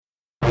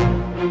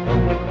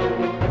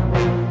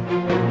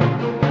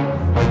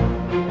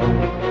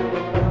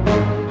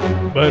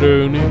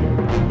Hello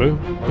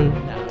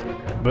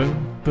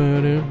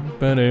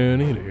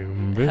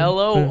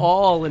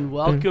all and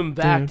welcome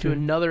back to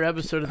another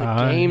episode of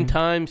the Game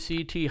Time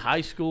CT High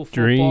School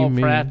Football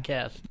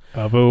Pratcast.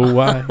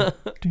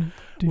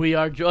 We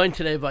are joined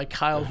today by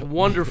Kyle's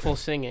wonderful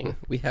singing.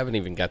 We haven't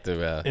even got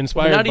to...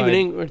 Inspired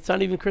it's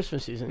not even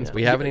Christmas season yet.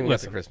 We haven't even got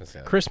to Christmas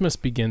yet. Christmas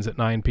begins at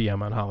 9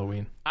 p.m. on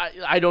Halloween.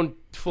 I don't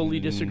fully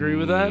disagree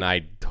with that.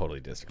 I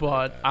totally disagree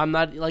but with that. I'm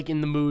not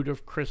in the mood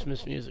of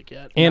Christmas music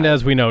yet. And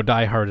as we know,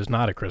 Die Hard is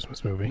not a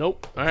Christmas movie.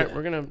 Nope. All right,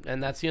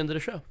 and that's the end of the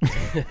show.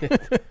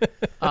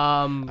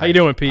 How you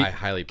doing, Pete? I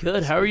highly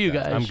good. How are you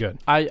guys? I'm good.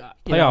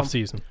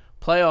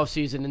 Playoff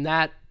season, and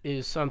that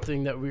is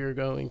something that we are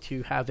going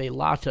to have a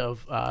lot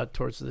of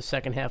towards the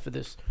second half of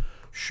this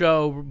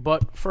show.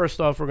 But first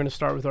off, we're going to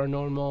start with our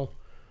normal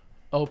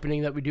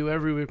opening that we do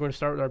every week. We're going to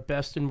start with our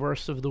best and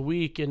worst of the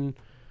week, and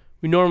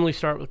we normally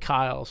start with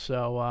Kyle.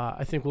 So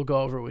I think we'll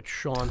go over with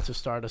Sean to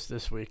start us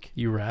this week.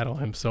 You rattle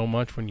him so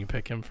much when you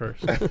pick him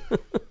first.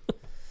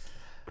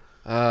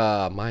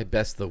 My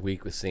best of the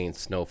week was seeing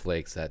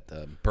snowflakes at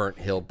Burnt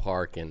Hill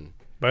Park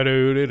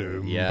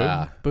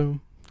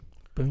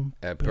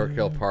at Burnt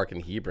Hill Park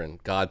in Hebron,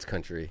 God's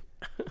country.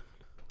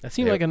 That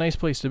seemed like a nice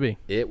place to be.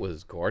 It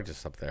was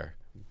gorgeous up there.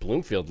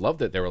 Bloomfield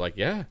loved it. They were like,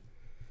 yeah,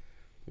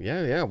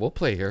 we'll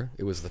play here.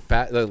 It was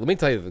let me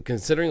tell you,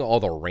 considering all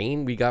the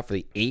rain we got for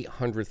the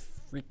 800th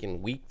freaking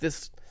week,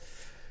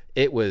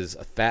 it was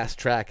a fast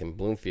track, and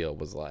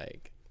Bloomfield was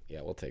like,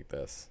 yeah, we'll take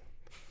this.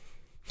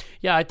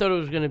 Yeah, I thought it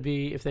was going to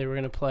be, if they were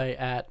going to play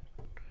at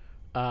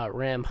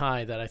Ram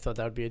High, that I thought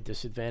that would be a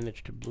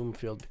disadvantage to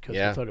Bloomfield because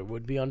I thought it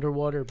would be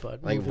underwater.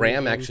 But the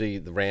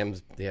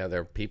Rams,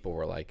 their people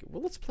were like,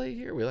 well, let's play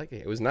here. We like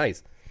it. It was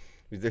nice.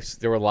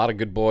 There were a lot of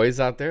good boys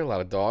out there, a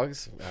lot of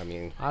dogs. I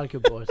mean, a lot of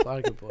good boys.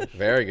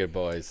 Very good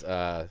boys.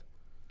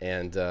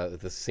 And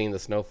seeing the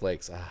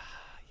snowflakes,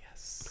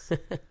 yes.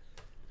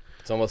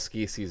 It's almost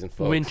ski season,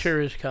 folks.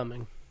 Winter is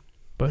coming.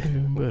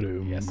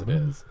 Yes, it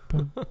is.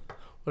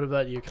 What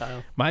about you,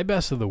 Kyle? My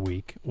best of the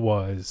week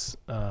was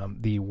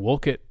the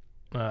Wolcott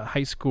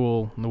High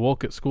School, the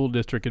Wolcott School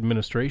District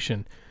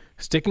Administration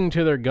sticking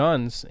to their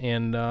guns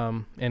and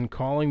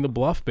calling the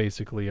bluff,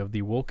 basically, of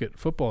the Wolcott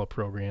football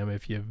program.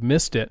 If you've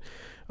missed it,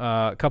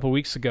 a couple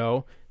weeks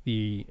ago,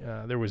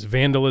 there was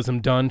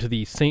vandalism done to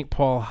the St.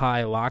 Paul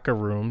High locker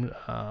room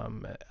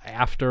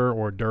after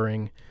or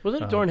during. Was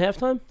it during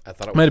halftime? I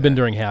thought it might have been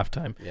during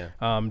halftime. Yeah.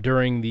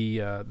 During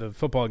the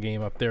football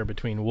game up there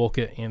between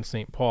Wolcott and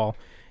St. Paul.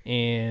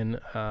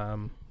 And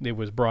it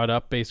was brought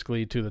up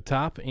basically to the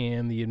top,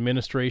 and the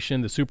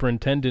administration, the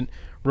superintendent,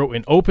 wrote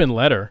an open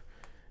letter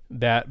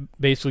that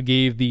basically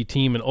gave the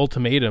team an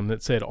ultimatum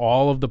that said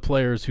all of the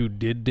players who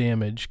did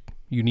damage,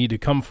 you need to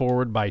come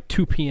forward by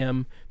 2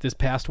 p.m. this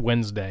past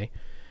Wednesday,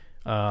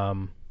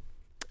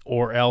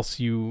 or else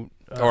they were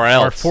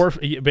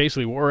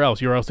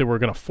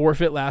going to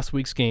forfeit last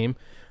week's game.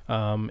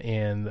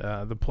 And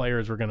the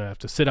players were going to have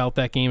to sit out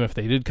that game if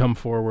they did come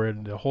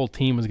forward. The whole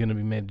team was going to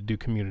be made to do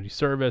community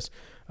service.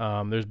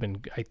 There's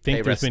been,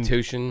 pay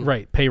restitution.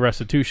 Pay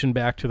restitution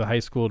back to the high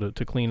school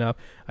to clean up.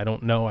 I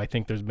don't know. I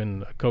think there's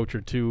been a coach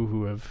or two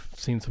who have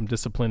seen some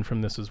discipline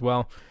from this as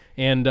well.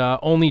 And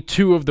only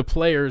 2 of the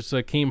players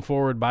came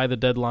forward by the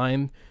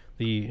deadline.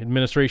 The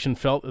administration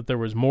felt that there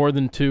was more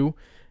than 2.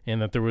 And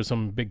that there was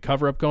some big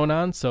cover-up going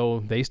on,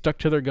 so they stuck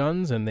to their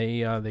guns, and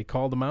they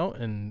called them out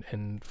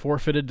and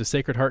forfeited to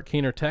Sacred Heart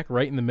Caner Tech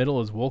right in the middle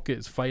as Wolcott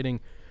is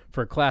fighting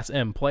for a Class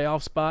M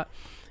playoff spot.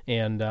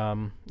 And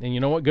you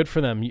know what? Good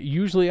for them.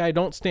 Usually I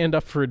don't stand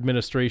up for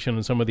administration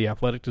and some of the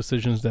athletic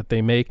decisions that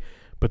they make,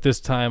 but this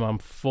time I'm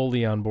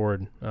fully on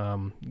board.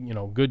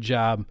 Good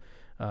job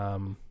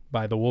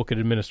by the Wolcott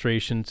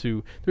administration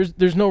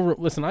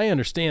listen, I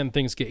understand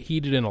things get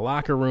heated in a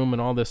locker room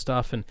and all this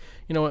stuff, and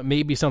you know what,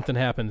 maybe something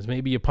happens,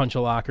 maybe you punch a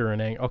locker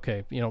and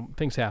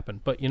things happen,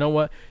 but you know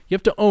what, you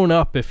have to own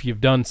up if you've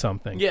done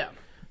something. Yeah.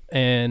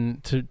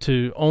 And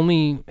to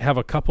only have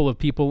a couple of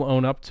people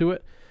own up to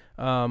it,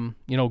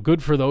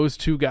 good for those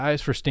 2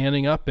 guys for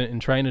standing up and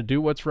trying to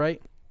do what's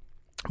right.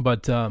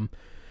 But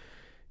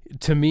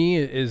to me,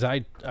 is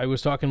I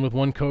was talking with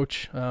one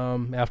coach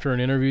after an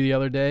interview the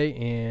other day,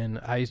 and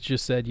I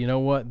just said, you know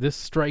what, this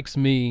strikes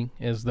me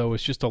as though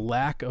it's just a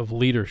lack of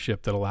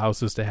leadership that allows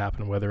this to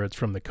happen, whether it's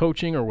from the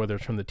coaching or whether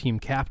it's from the team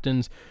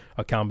captains,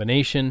 a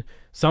combination,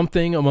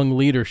 something among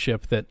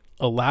leadership that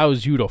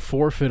allows you to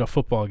forfeit a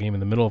football game in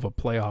the middle of a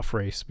playoff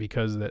race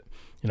because that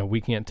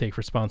we can't take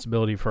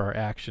responsibility for our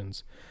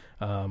actions.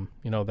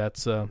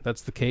 That's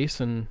the case,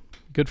 and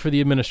good for the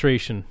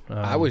administration.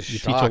 I was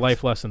shocked. You teach a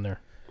life lesson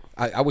there.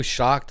 I was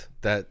shocked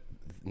that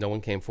no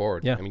one came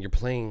forward. Yeah. I mean, you're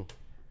playing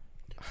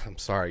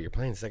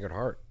Sacred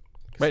Heart.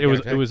 Right.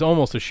 It was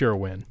almost a sure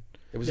win.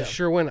 It was a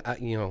sure win.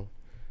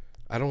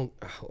 Who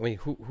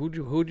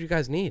do you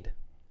guys need?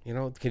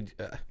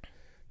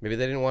 Maybe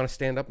they didn't want to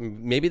stand up.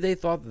 Maybe they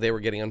thought that they were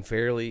getting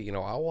unfairly,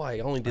 I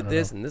only did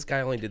this and this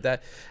guy only did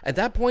that. At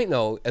that point,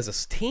 though, as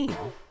a team,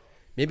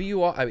 maybe you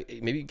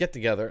get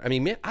together. I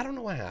mean, I don't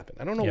know what happened.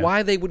 I don't know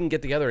why they wouldn't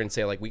get together and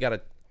say, like, we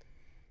gotta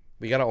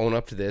own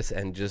up to this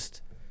and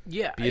just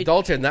Yeah, be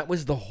adults here. And that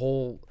was the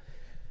whole.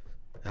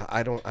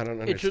 I don't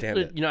understand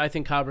it. I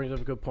think Kyle brings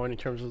up a good point in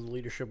terms of the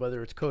leadership,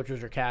 whether it's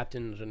coaches or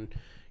captains, and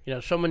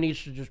someone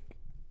needs to just,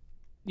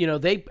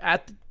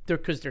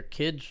 because they're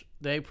kids,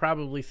 they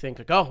probably think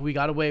like, oh, we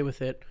got away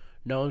with it.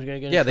 No one's gonna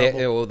get in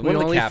trouble. We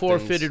only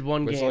forfeited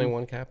one game. Was only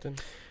one captain.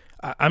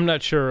 I'm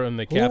not sure on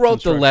the captain. Who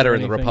wrote the letter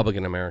in the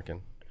Republican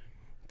American?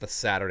 The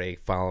Saturday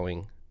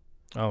following.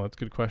 Oh, that's a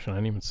good question. I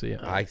didn't even see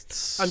it. I'm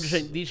just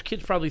saying, these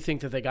kids probably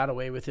think that they got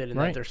away with it and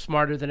that they're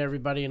smarter than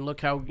everybody, and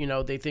look how,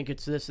 they think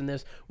it's this and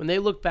this. When they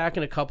look back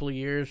in a couple of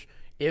years,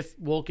 if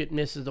Wolcott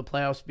misses the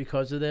playoffs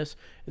because of this,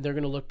 they're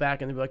going to look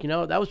back and they'll be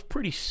like, that was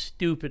pretty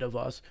stupid of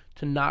us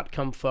to not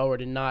come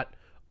forward and not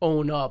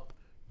own up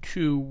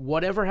to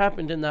whatever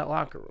happened in that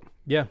locker room.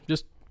 Yeah,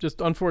 just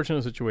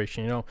unfortunate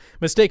situation.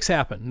 Mistakes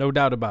happen, no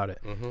doubt about it.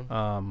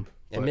 Mm-hmm.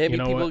 And maybe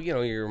people,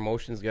 your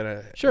emotions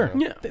gotta. Sure,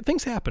 yeah,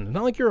 things happen. It's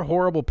not like you're a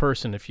horrible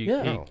person if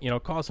you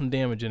cause some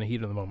damage in the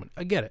heat of the moment.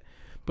 I get it,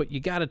 but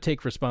you got to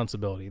take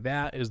responsibility.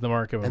 That is the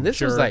mark of a mature. And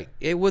this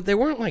was they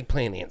weren't like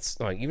playing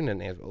even in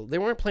Ansville, they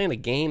weren't playing a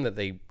game that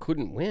they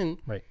couldn't win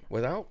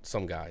without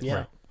some guys. Yeah.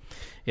 Right.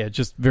 Yeah,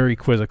 just very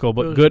quizzical,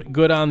 but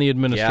good on the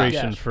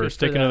administration for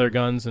sticking to their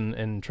guns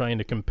and trying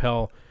to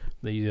compel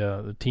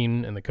the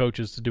team and the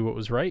coaches to do what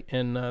was right,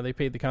 and they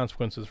paid the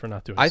consequences for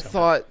not doing so. I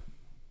thought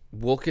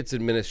Wolcott's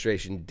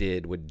administration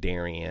did what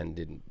Darien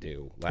didn't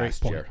do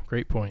last year.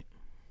 Great point.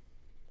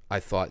 I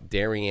thought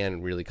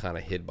Darien really kind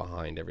of hid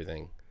behind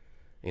everything.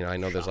 I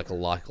know there's like a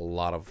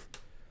lot of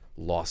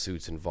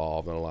lawsuits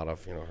involved and a lot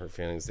of her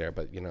feelings there,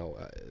 but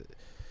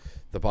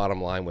the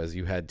bottom line was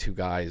you had two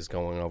guys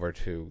going over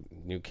to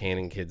New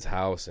Canaan kid's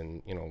house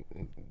and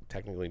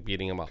technically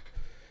beating him up.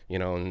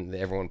 And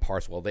everyone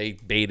parsed, well, they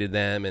baited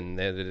them, and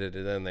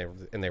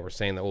they were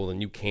saying that, the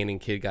New Canaan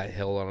kid got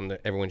held on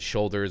everyone's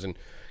shoulders and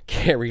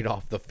carried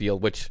off the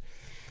field, which,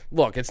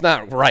 look, it's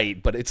not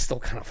right, but it's still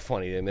kind of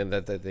funny. I mean,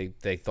 that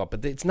they thought,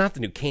 but it's not the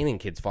New Canaan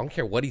kid's fault. I don't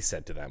care what he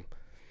said to them.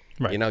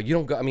 Right. You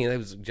don't go. I mean, it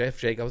was Jeff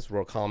Jacobs,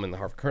 wrote a column in the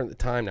Harvard Current at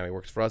the time. Now he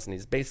works for us, and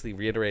he's basically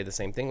reiterated the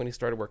same thing when he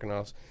started working on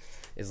us.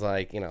 Is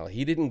like,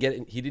 he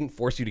didn't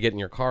force you to get in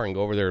your car and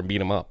go over there and beat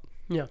him up.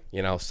 Yeah.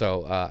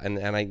 So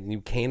and I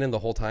knew Canaan the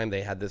whole time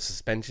they had the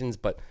suspensions,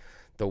 but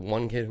the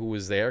one kid who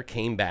was there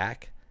came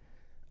back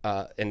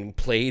and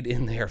played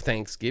in their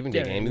Thanksgiving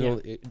Day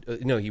game.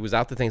 He was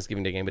out the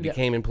Thanksgiving Day game, but he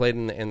came and played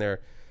in their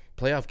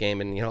playoff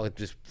game, and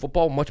just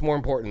football much more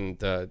important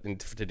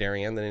to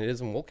Darien than it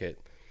is in Wolcott.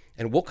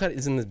 And Wolcott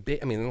is in this big.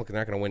 I mean, look, they're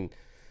not going to win.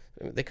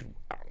 They could.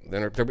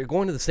 They're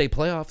going to the state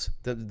playoffs.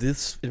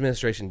 This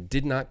administration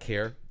did not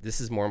care.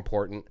 This is more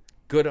important.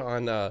 Good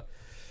on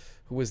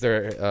who was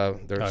their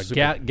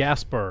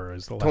Gasper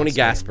is the last Tony name.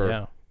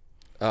 Gasper.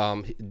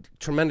 Yeah.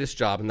 Tremendous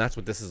job, and that's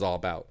what this is all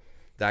about.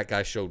 That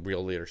guy showed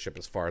real leadership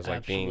as far as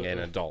being an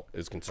adult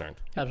is concerned.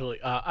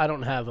 Absolutely. I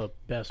don't have a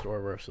best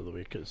or worst of the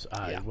week because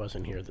I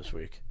wasn't here this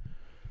week.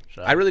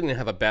 So. I really didn't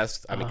have a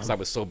best. I mean, because I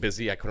was so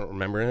busy, I couldn't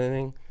remember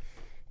anything.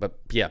 But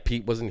yeah,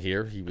 Pete wasn't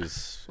here. He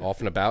was off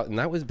and about, and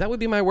that would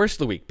be my worst of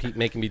the week. Pete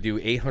making me do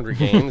 800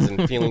 games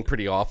and feeling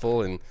pretty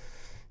awful, and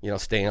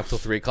staying up till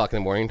 3 o'clock in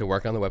the morning to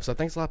work on the website.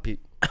 Thanks a lot, Pete.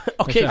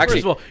 Okay, first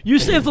of all, you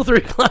stay up till 3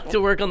 o'clock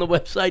to work on the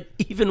website,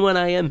 even when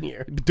I am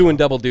here. Doing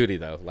double duty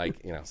though,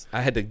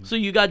 I had to. So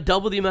you got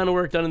double the amount of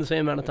work done in the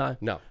same amount of time?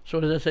 No. So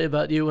what does that say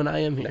about you when I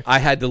am here? I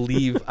had to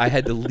leave. I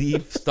had to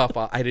leave stuff.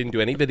 I didn't do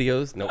any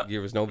videos. No,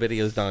 there was no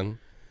videos done.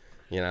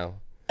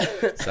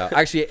 So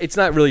actually, it's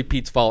not really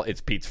Pete's fault.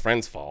 It's Pete's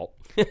friend's fault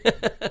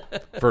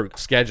for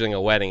scheduling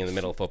a wedding in the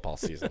middle of football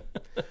season.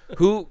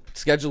 Who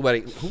scheduled a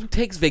wedding? Who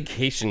takes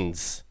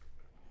vacations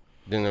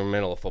in the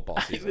middle of football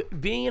season?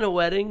 Being in a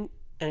wedding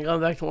and going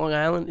back to Long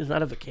Island is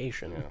not a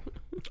vacation.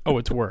 Yeah. Oh,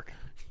 it's work.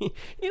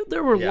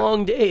 There were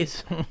long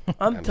days.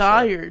 I'm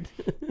tired.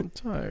 Sure. I'm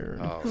tired.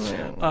 Oh,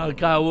 man.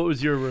 Kyle, what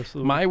was your worst of the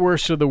week? My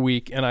worst of the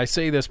week, and I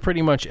say this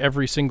pretty much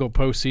every single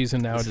postseason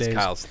nowadays. This is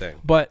Kyle's thing.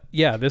 But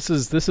yeah, this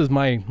is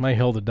my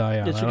hill to die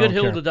on. It's a good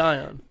hill to die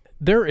on.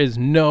 There is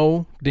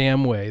no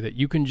damn way that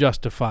you can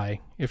justify,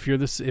 if you're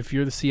the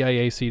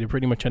CIAC to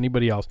pretty much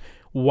anybody else,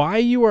 why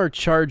you are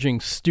charging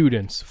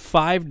students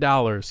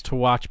 $5 to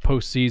watch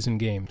postseason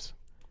games.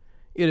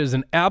 It is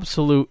an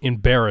absolute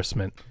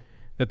embarrassment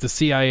that the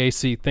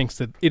CIAC thinks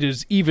that it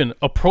is even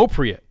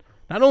appropriate.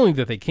 Not only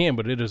that they can,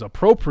 but it is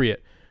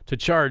appropriate to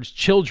charge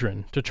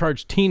children, to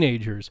charge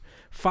teenagers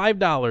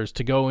 $5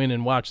 to go in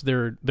and watch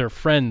their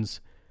friends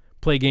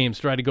play games,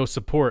 try to go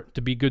support,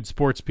 to be good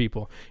sports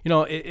people.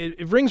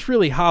 It rings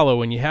really hollow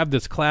when you have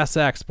this class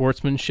act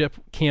sportsmanship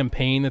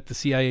campaign that the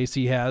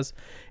CIAC has,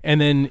 and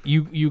then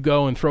you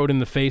go and throw it in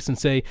the face and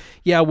say,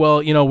 yeah, well,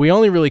 we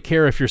only really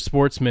care if you're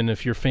sportsmen,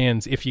 if you're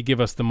fans, if you give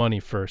us the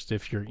money first,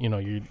 if you're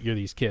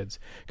these kids.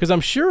 Because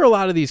I'm sure a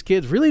lot of these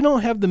kids really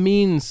don't have the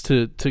means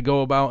to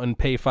go about and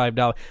pay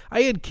 $5.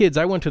 I had kids,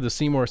 I went to the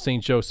Seymour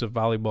St. Joseph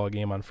volleyball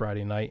game on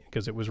Friday night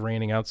because it was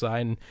raining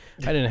outside, and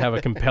I didn't have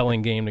a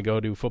compelling game to go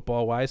to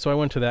football-wise, so I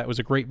went to that. It was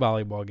a great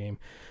volleyball game.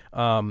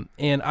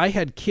 And I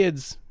had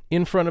kids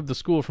in front of the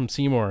school from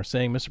Seymour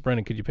saying, Mr.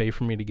 Brennan, could you pay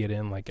for me to get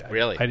in?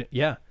 Really?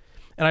 Yeah.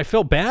 And I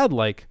felt bad,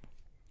 like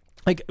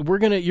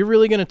you're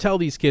really gonna tell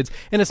these kids,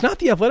 and it's not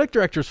the athletic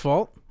director's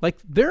fault. Like,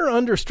 they're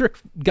under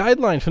strict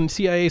guidelines from the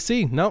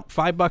CIAC. Nope,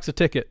 $5 a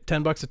ticket,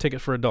 $10 a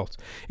ticket for adults.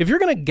 If you're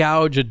gonna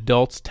gouge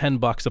adults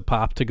 $10 a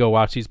pop to go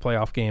watch these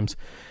playoff games,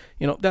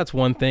 that's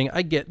one thing.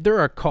 I get there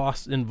are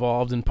costs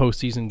involved in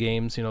postseason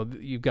games.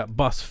 You've got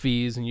bus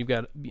fees, and you've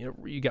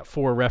got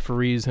 4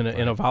 referees in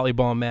a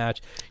volleyball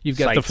match. You've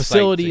got the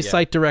facilities,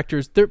 site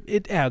directors.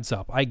 It adds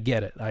up. I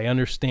get it. I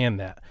understand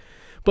that.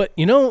 But,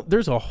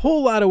 there's a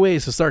whole lot of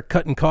ways to start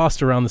cutting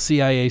costs around the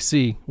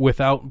CIAC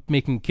without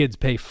making kids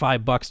pay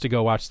 $5 to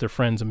go watch their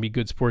friends and be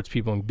good sports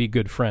people and be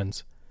good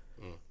friends.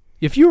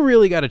 If you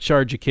really got to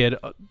charge a kid,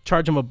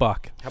 charge them $1. How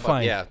about,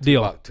 fine,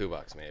 deal.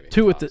 $2 maybe.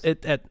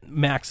 $2 at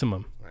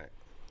maximum. Right.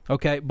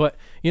 Okay, but,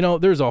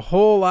 there's a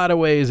whole lot of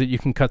ways that you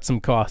can cut some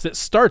costs. It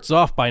starts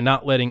off by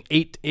not letting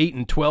 8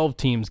 and 12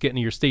 teams get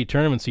into your state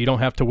tournament, so you don't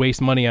have to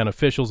waste money on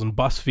officials and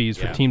bus fees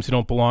for teams who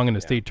don't belong in the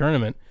state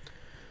tournament.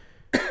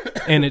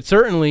 And it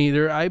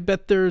certainly, I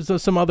bet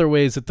there's some other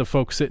ways that the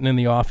folks sitting in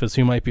the office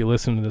who might be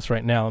listening to this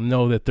right now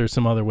know that there's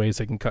some other ways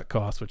they can cut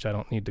costs, which I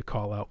don't need to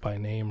call out by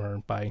name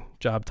or by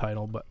job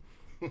title, but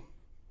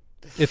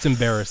it's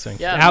embarrassing.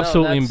 Yeah,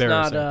 absolutely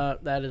embarrassing.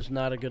 That is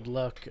not a good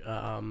look.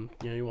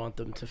 You want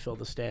them to fill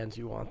the stands.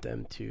 You want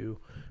them to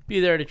be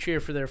there to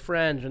cheer for their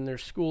friends and their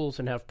schools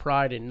and have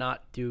pride and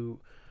not do.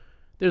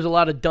 There's a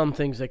lot of dumb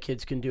things that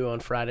kids can do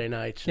on Friday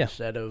nights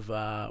instead of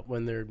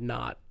when they're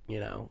not,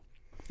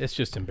 It's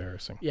just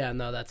embarrassing. Yeah,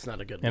 no, that's not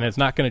a good And look. it's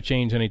not going to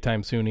change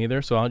anytime soon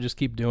either, so I'll just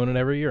keep doing it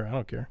every year. I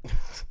don't care.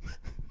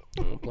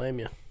 I don't blame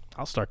you.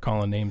 I'll start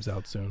calling names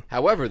out soon.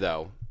 However,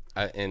 though,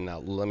 and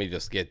let me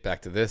just get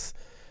back to this.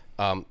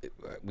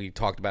 We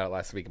talked about it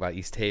last week about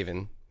East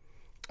Haven.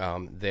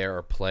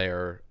 Their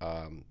player,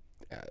 Ryan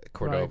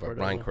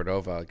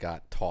Cordova,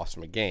 got tossed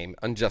from a game,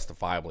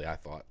 unjustifiably, I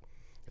thought.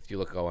 If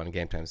you go on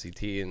Game Time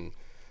CT and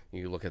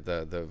you look at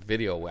the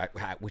video,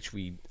 which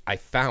I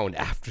found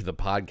after the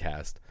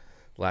podcast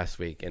last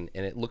week, and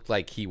it looked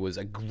like he was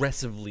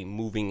aggressively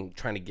moving,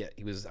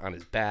 he was on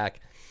his back,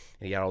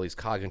 and he had all these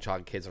cog and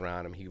chog kids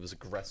around him. He was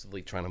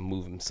aggressively trying to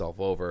move himself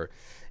over,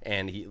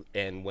 and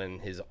when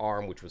his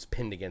arm, which was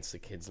pinned against the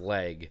kid's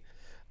leg,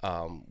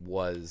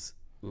 was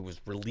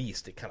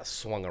released, it kind of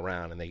swung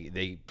around, and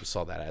they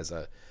saw that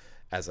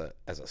as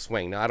a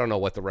swing. Now, I don't know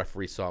what the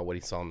referee saw, what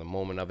he saw in the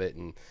moment of it,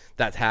 and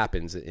that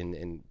happens,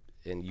 and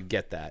you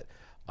get that.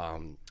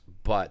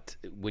 But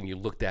when you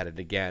looked at it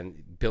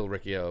again, Bill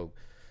Riccio,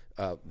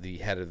 the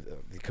head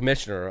of the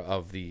commissioner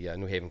of the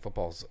New Haven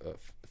Football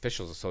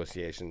Officials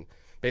Association,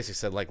 basically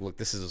said, look,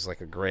 this is like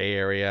a gray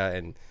area,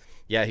 and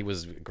yeah, he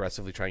was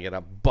aggressively trying to get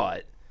up,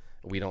 but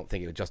we don't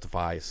think it would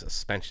justify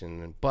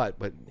suspension. But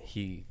what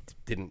he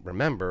didn't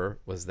remember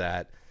was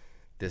that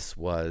this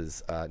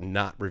was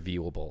not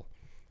reviewable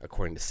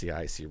according to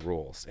CIC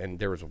rules, and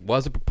there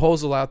was a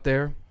proposal out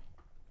there,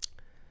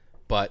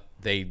 but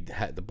the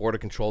Board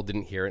of Control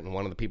didn't hear it, and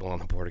one of the people on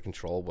the Board of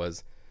Control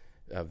was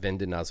Vin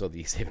DiNuzzo, the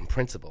East Haven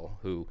principal,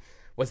 who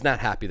was not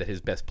happy that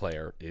his best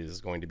player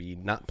is going to be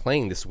not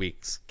playing this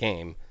week's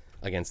game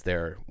against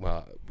their,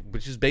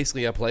 which is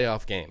basically a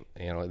playoff game.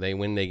 They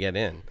win, they get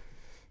in,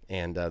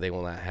 and they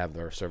will not have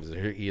their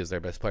services. He is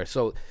their best player.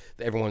 So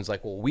everyone's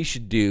like, well, we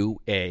should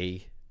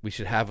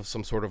have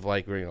some sort of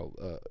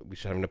we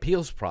should have an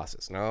appeals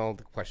process. Now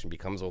the question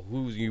becomes, well,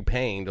 who's you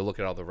paying to look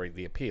at all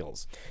the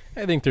appeals?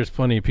 I think there's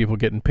plenty of people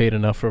getting paid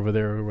enough over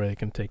there where they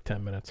can take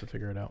 10 minutes to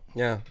figure it out.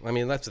 Yeah, I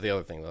mean, that's the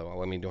other thing,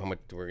 though. I mean, how much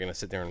we're going to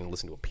sit there and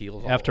listen to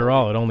appeals? After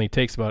all, it only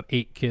takes about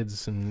 8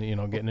 kids and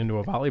getting into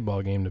a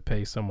volleyball game to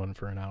pay someone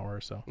for an hour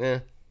or so. Yeah.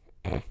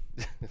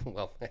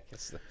 Well,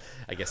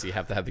 I guess you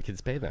have to have the kids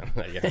pay them.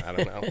 I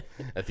don't know.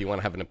 If you want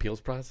to have an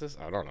appeals process,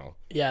 I don't know.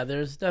 Yeah,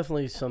 there's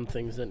definitely some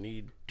things that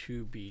need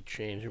to be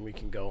changed, and we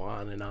can go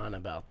on and on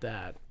about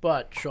that.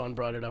 But Sean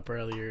brought it up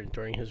earlier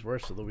during his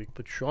worst of the week.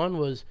 But Sean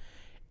was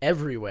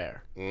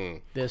everywhere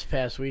this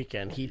past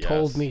weekend. He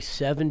told me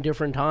 7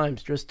 different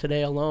times just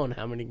today alone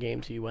how many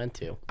games he went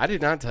to. I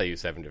did not tell you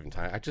 7 different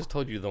times. I just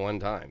told you the one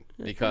time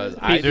because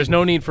there's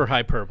no need for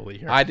hyperbole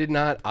here. I did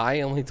not.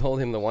 I only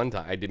told him the one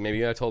time.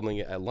 Maybe I told him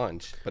at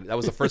lunch, but that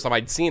was the first time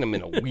I'd seen him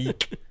in a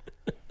week.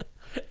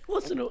 It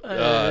was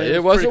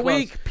a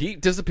week. Pete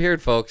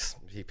disappeared, folks.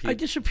 I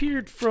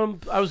disappeared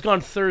I was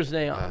gone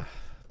Thursday on.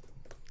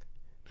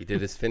 He did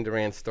his Finn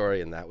Durant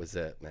story, and that was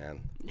it,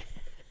 man.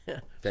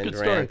 Finn Durant.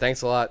 Story.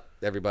 Thanks a lot,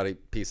 everybody.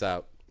 Peace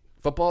out.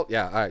 Football?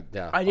 Yeah, all right.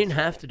 Yeah. I didn't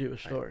have to do a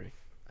story.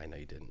 I know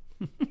you didn't.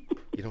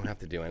 You don't have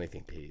to do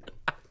anything, Pete.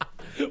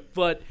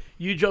 But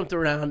you jumped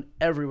around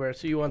everywhere,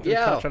 so you wanted to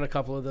touch on a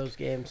couple of those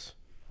games.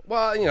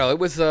 Well, it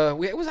was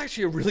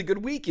actually a really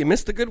good week. You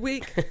missed a good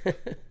week.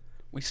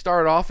 We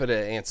started off at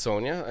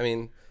Ansonia. I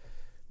mean,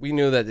 we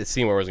knew that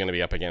Seymour was going to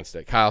be up against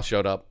it. Kyle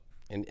showed up.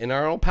 And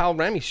our old pal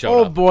Remy showed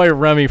up. Oh, boy,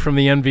 Remy from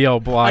the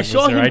NVL blog. I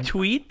saw him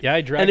tweet. Yeah,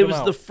 I dragged him out. And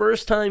it was the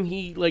first time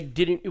he,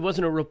 it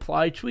wasn't a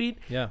reply tweet.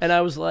 Yeah. And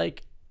I was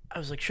like, I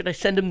was like, should I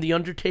send him the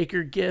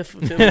Undertaker gif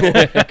of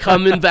him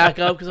coming back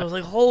up? Because I was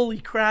like, holy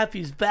crap,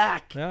 he's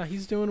back. Yeah,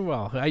 he's doing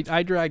well.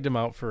 I dragged him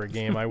out for a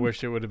game. I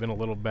wish it would have been a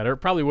little better. It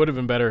probably would have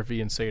been better if he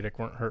and Sadik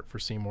weren't hurt for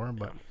Seymour,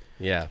 but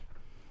Yeah.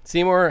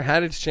 Seymour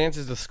had his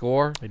chances to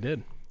score. they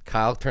did.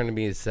 Kyle turned to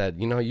me and said,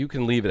 you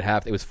can leave at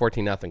half. It was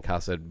 14-0.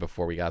 Kyle said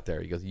before we got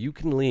there. He goes, you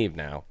can leave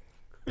now.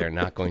 They're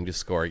not going to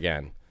score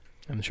again.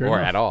 And sure or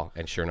enough, at all.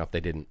 And sure enough,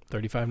 they didn't.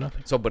 35-0.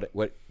 So, but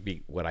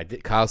what I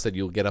did, Kyle said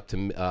you'll get up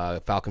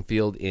to Falcon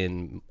Field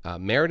in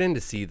Meriden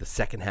to see the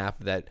second half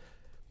of that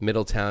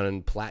Middletown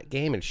and Platte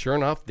game. And sure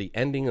enough, the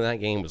ending of that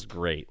game was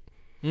great.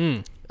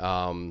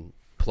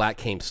 Platte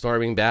came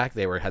storming back.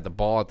 They had the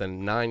ball at the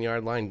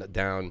 9-yard line,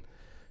 down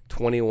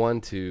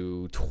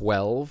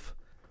 21-12.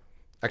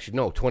 Actually,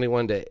 no,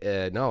 21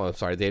 to no. I'm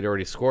sorry, they'd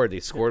already scored. They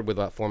scored with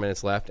about 4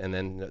 minutes left, and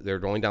then they're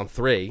going down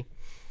 3.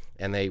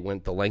 And they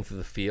went the length of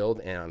the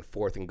field, and on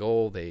 4th and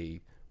goal,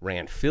 they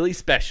ran Philly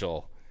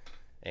special,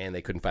 and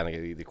they couldn't find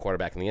the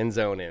quarterback in the end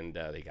zone, and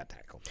they got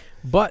tackled.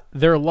 But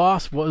their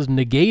loss was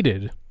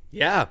negated.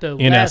 Yeah.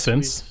 In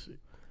essence.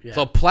 Yeah.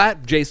 So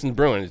Platte, Jason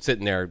Bruin is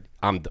sitting there.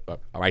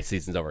 My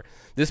season's over.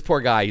 This poor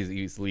guy,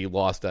 he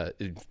lost.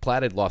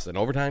 Platte had lost an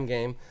overtime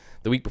game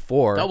the week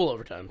before. Double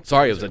overtime.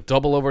 Sorry, it was a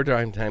double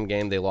overtime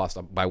game. They lost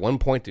by 1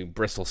 point to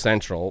Bristol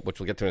Central, which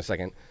we'll get to in a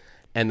second,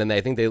 and then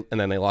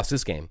they lost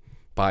this game.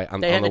 They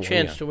had a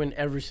chance to win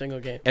every single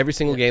game. Every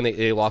single game,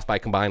 they lost by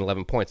combined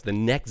 11 points. The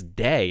next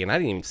day, and I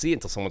didn't even see it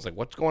until someone's like,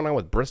 what's going on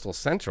with Bristol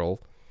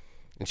Central?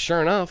 And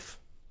sure enough,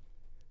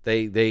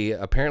 they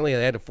apparently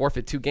they had to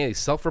forfeit 2 games. They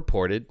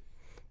self-reported,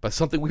 but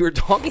something we were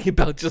talking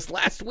about just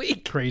last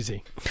week.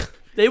 Crazy.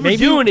 They were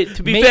doing it,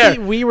 to be maybe fair.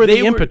 we were the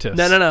impetus.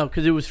 No,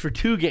 because it was for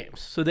 2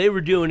 games. So they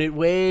were doing it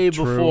way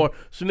before.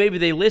 So maybe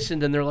they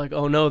listened and they're like,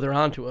 oh, no, they're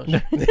on to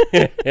us.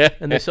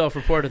 And they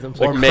self-reported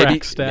themselves. Or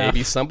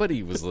maybe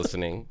somebody was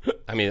listening.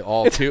 I mean,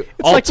 all two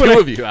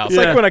of you out It's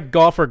there. like when a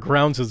golfer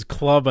grounds his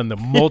club on the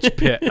mulch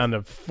pit on the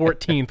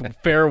 14th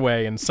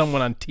fairway and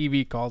someone on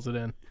TV calls it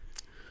in.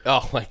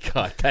 Oh, my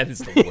God. That is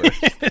the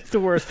worst. It's the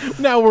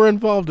worst. Now we're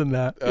involved in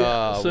that.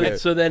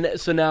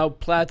 So now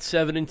Platte's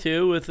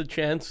 7-2 with a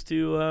chance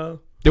to.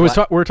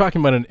 We're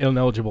talking about an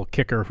ineligible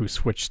kicker who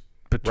switched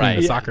between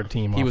the soccer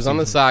team. He was on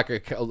the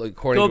soccer. According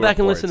Go to back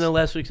and reports. listen to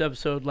last week's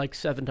episode like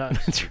 7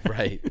 times.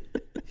 Right.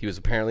 He was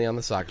apparently on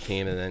the soccer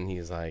team, and then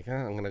he's like,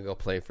 I'm going to go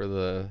play for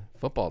the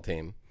football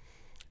team.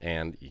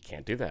 And you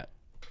can't do that.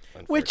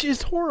 Which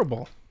is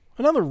horrible.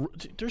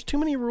 There's too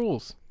many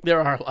rules.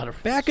 There are a lot of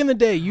rules. Back in the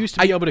day, you used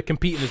to be able to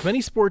compete in as many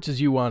sports as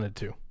you wanted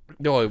to.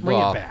 No, Bring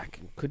it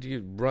back. Could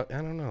you run? I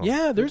don't know.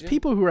 Yeah, there's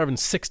people who were having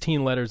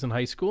 16 letters in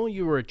high school.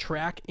 You were a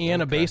track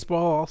and a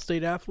baseball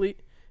all-state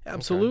athlete.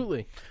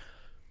 Absolutely.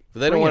 But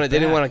they don't want to. They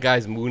didn't want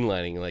guys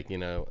moonlighting,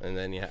 and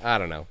then I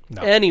don't know.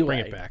 No,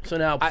 Anyway, bring it back. so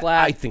now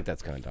Platte. I think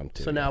that's kind of dumb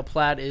too. So now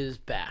Platte is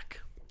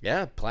back.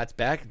 Yeah, Platte's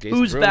back. Jason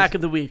Who's Bruin's back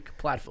of the week?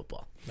 Platte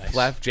football.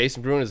 Nice.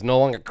 Jason Bruin is no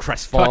longer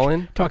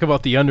crestfallen. Talk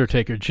about the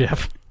Undertaker,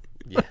 Jeff.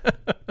 Yeah.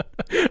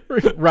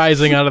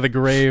 Rising out of the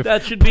grave.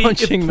 That should be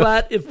punching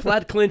if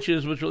Platte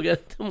clinches, which we'll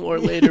get to more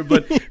later.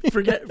 But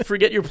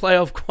forget your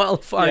playoff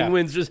qualifying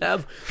wins. Just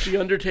have the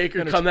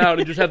Undertaker come out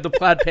and just have the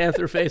Platte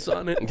Panther face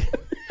on it.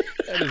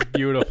 That is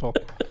beautiful.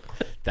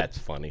 That's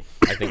funny.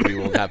 I think we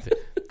will have to.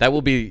 That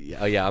will be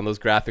on those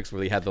graphics where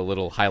they had the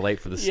little highlight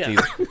for the Steve.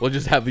 We'll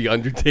just have the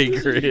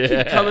Undertaker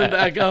coming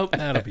back up.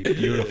 That'll be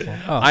beautiful.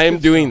 Oh, I am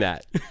doing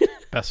that.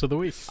 Best of the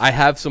week. I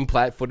have some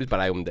Platte footage,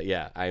 but I am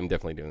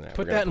definitely doing that.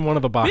 Put that in one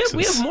of the boxes.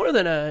 We have more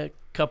than a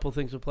couple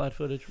things of Platte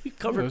footage. We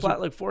covered Platte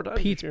like 4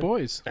 times. Pete's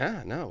Boys.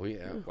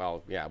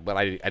 No, but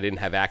I didn't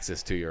have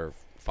access to your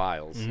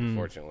files,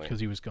 unfortunately,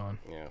 because he was gone.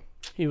 Yeah,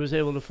 he was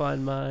able to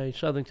find my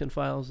Southington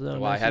files though.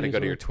 Well, I had to go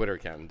to your Twitter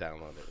account and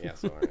download it. Yeah,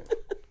 so all right.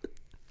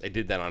 I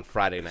did that on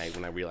Friday night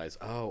when I realized,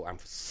 I'm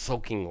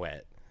soaking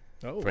wet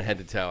from head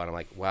to toe, and I'm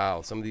like,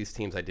 wow, some of these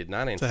teams I did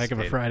not anticipate. It's a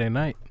heck of a Friday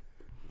night.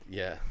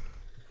 Yeah.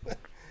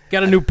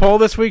 Got a new poll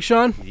this week,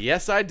 Sean?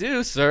 Yes, I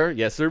do, sir.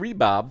 Yes, sir,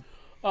 Bob.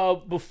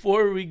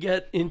 Before we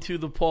get into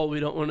the poll, we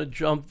don't want to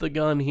jump the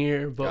gun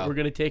here, but we're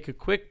going to take a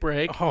quick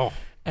break.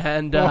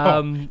 And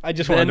I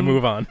just wanted to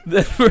move on.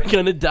 Then we're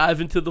going to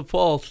dive into the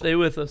poll. Stay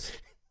with us.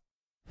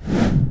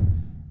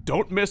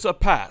 Don't miss a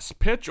pass,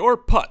 pitch, or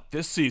putt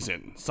this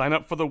season. Sign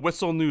up for the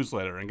Whistle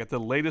newsletter and get the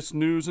latest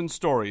news and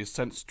stories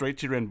sent straight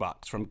to your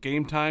inbox from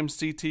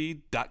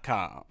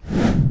GameTimeCT.com.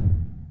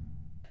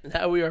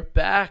 Now we are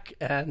back,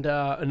 and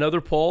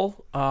another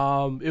poll.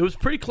 It was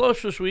pretty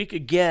close this week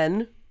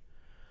again,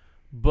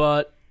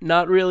 but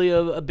not really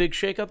a big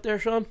shakeup there,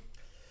 Sean?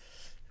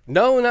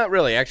 No, not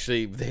really.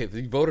 Actually,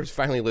 the voters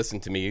finally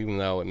listened to me, even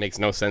though it makes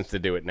no sense to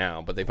do it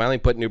now. But they finally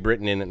put New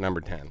Britain in at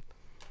number 10.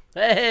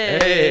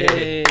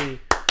 Hey!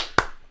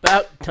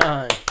 About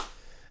time.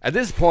 At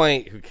this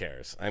point, who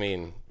cares? I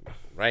mean,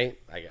 right?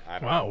 I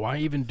don't know. Why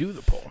even do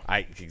the poll?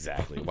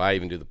 Exactly. Why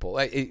even do the poll?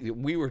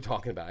 We were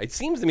talking about it.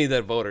 Seems to me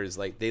that voters,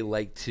 they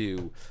like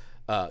to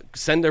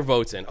send their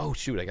votes in. Oh,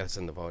 shoot, I got to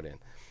send the vote in.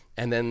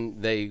 And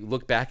then they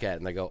look back at it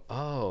and they go,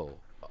 oh,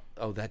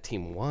 that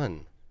team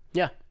won.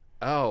 Yeah.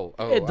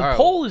 The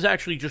poll is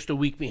actually just a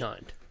week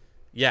behind.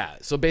 Yeah,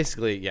 so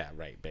basically, yeah,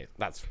 right.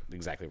 That's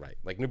exactly right.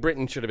 Like, New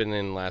Britain should have been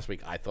in last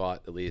week, I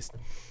thought, at least.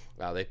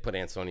 They put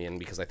Ansonia in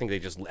because I think they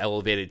just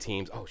elevated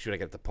teams. Oh, shoot, I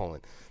got to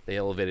Poland. They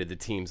elevated the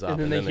teams up. And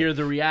then they hear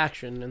the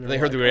reaction. And they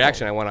heard the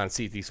reaction. I went on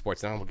CT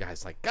Sports. And all the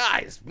guys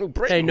guys, New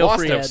Britain hey, no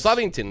lost to ads.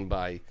 Southington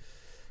by...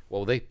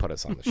 Well, they put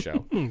us on the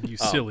show. You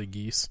silly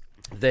geese.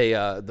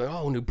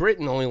 New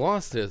Britain only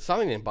lost to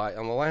Southington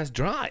on the last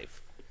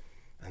drive.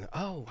 And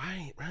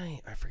right.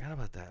 I forgot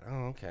about that.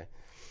 Oh, okay.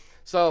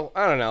 So,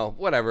 I don't know.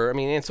 Whatever. I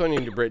mean, Ansonia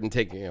and New Britain,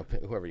 take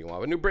whoever you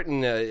want. But New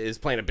Britain is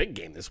playing a big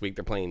game this week.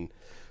 They're playing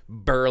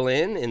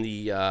Berlin in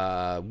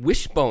the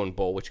Wishbone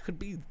Bowl, which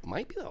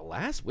might be the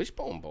last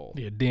Wishbone Bowl.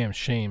 Be a damn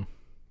shame.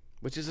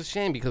 Which is a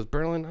shame because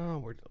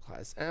Berlin, we're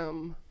Class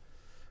M.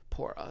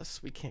 Poor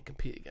us. We can't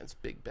compete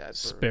against big bad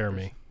Spare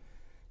Burgers. me.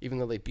 Even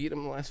though they beat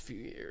them the last few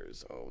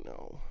years. Oh,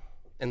 no.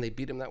 And they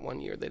beat them that one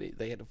year that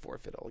they had to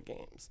forfeit all the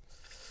games.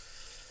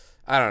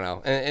 I don't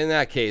know. In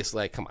that case,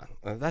 come on.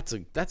 That's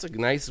a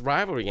nice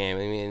rivalry game.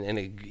 I mean, and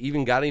it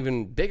even got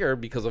even bigger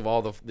because of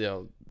all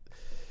the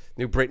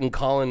New Britain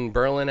calling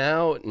Berlin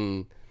out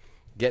and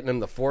getting them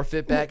the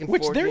forfeit back and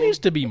forth. Which there needs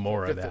to be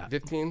more of that.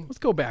 15? Let's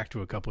go back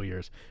to a couple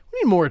years. We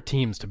need more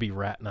teams to be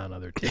ratting on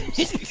other teams.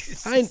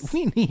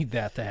 We need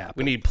that to happen.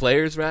 We need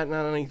players ratting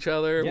on each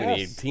other. Yes. We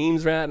need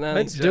teams ratting on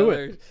Let's each do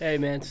other. it. Hey,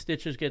 man,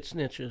 stitches get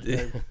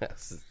snitches.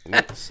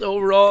 That's so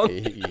wrong.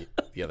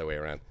 The other way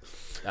around.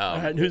 All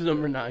right, who's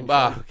number 9?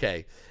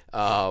 Okay.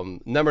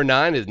 Number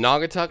 9 is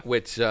Naugatuck,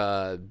 which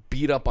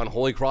beat up on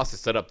Holy Cross to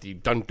set up the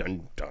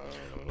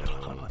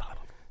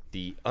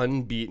the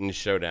unbeaten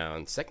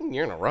showdown. Second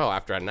year in a row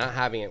after not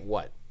having it,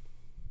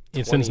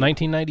 Since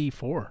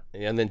 1994.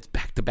 And then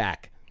back to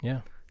back. Yeah.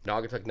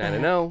 Naugatuck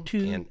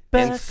 9-0 and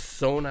back.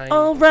 Sonai.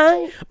 All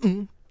right.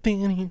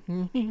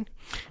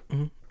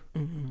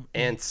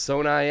 And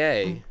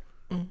Sonai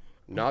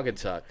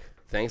Naugatuck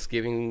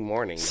Thanksgiving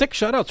morning. 6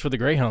 shutouts for the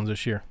Greyhounds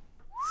this year.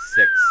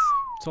 6.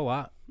 It's a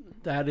lot.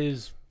 That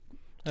is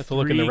I have to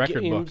look in the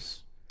record book.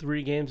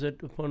 3 games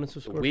that opponents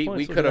have scored We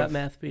points. could Look at have that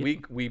math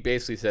beat. we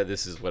basically said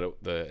this is what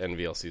the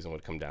NVL season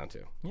would come down to.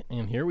 Yeah,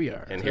 and here we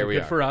are. And here we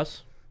Good are. for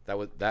us.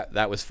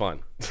 That was fun.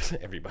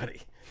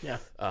 Everybody. Yeah.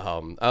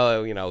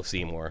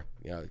 Seymour.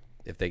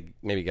 If they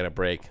maybe get a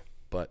break,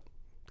 but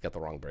got the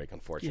wrong break,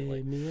 unfortunately.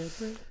 Give me a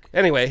break.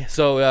 Anyway,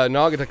 so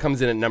Naugatuck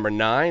comes in at number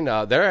 9.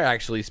 They're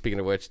actually, speaking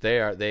of which, they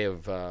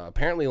have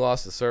apparently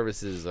lost the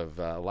services of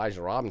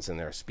Elijah Robinson,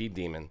 their speed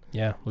demon.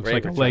 Yeah, looks Great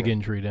like a return. leg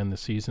injury to end the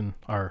season.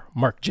 Our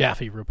Mark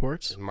Jaffe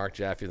reports. Mark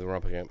Jaffe, the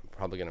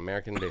Republican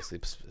American,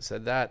 basically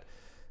said that,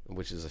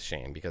 which is a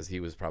shame because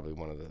he was probably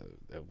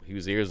he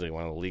was easily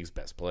one of the league's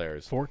best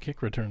players. 4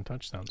 kick return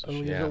touchdowns. Oh,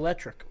 he's Yeah.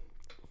 electric.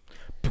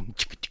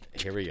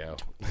 Here we go.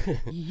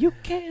 You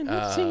can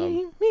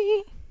see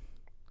me.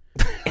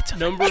 It's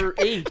number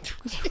 8.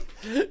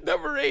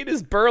 Number 8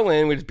 is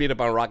Berlin, which beat up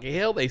on Rocky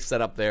Hill. They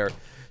set up their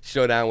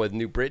showdown with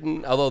New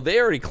Britain, although they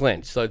already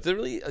clinched. So it's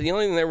really the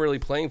only thing they're really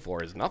playing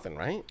for is nothing,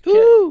 right?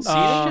 Ooh,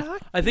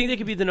 I think they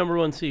could be the number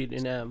 1 seed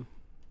in M,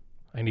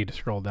 I need to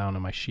scroll down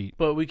on my sheet.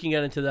 but we can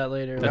get into that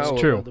later. That's No,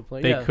 true.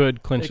 Yeah, They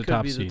could clinch they the could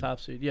top be seed. the top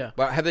seed. Yeah.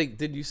 But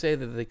did you say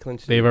that they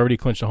clinched? They've already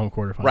clinched a home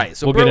quarterfinal. Right,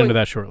 so we'll get Berlin- into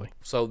that shortly.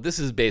 So this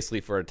is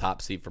basically for a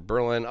top seed for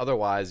Berlin.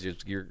 Otherwise,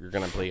 you're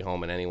going to play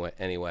home in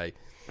anyway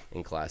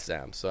in Class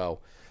M. So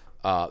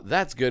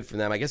that's good for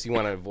them. I guess you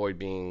want to avoid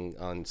being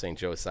on St.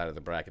 Joe's side of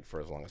the bracket for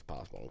as long as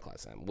possible in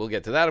Class M. We'll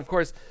get to that, of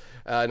course.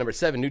 Number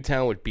 7,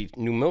 Newtown would beat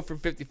New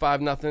Milford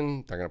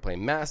 55-0. They're going to play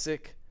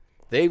Massac.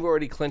 They've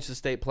already clinched the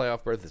state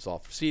playoff berth. It's all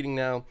for seeding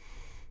now.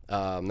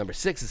 Number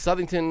 6 is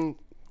Southington.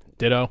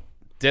 Ditto.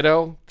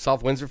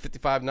 South Windsor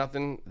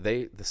 55-0.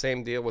 The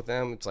same deal with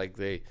them. It's like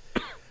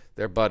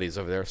they're buddies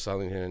over there,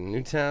 Southington and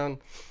Newtown.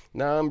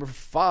 Number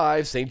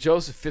 5, St.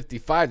 Joseph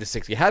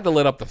 55-6. You had to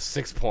let up the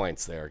 6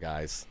 points there,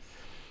 guys.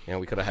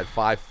 We could have had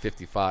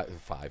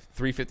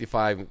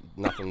 355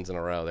 nothings in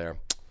a row there.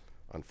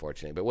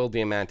 Unfortunately. But Will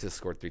Diamantis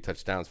scored 3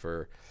 touchdowns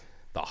for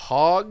the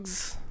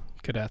Hogs.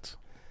 Cadets.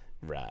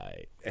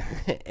 Right.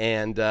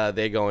 And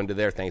they go into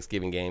their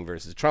Thanksgiving game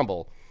versus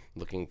Trumbull.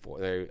 Looking for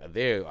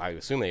I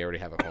assume they already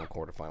have a home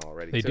quarterfinal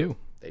already. They too. do.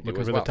 They do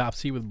Looking as for well. the top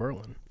seed with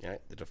Berlin. Yeah,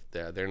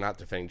 they're not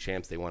defending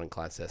champs. They won in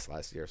Class S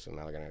last year, so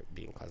now they're going to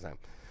be in Class M.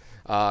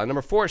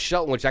 Number 4 is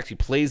Shelton, which actually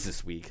plays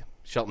this week.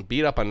 Shelton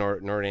beat up on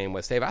Notre Dame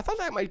West Haven. I thought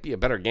that might be a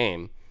better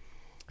game.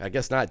 I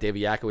guess not.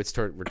 David Yakowitz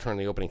returned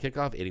the opening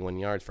kickoff, 81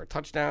 yards for a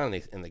touchdown,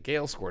 and the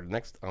Gales scored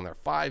next on their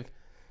 5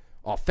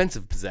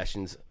 offensive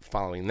possessions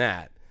following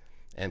that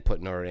and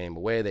put Notre Dame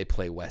away. They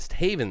play West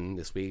Haven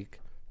this week,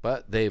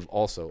 but they've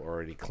also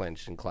already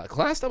clinched in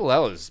Class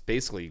LL is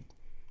basically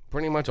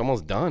pretty much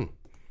almost done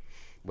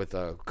with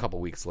a couple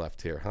weeks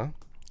left here, huh?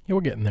 Yeah,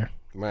 we're getting there.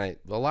 Right.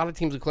 A lot of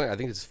teams have clinched. I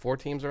think it's 4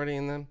 teams already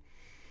in them.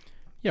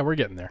 Yeah, we're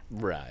getting there.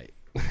 Right.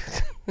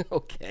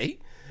 Okay.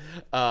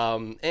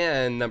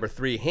 And number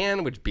 3,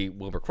 Han, which beat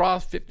Wilbur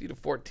Cross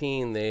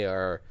 50-14. They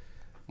are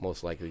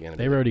most likely going to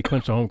be. They've already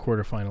clinched a home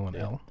quarterfinal in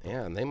L.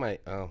 Yeah, and they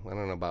might. I don't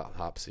know about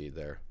Hop Seed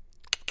there.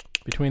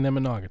 between them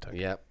and Naugatuck.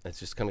 Yep, it's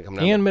just going to come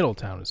down. And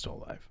Middletown is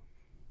still alive.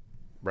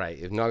 Right.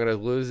 If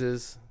Naugatuck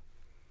loses,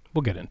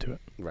 we'll get into it.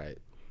 Right.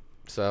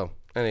 So,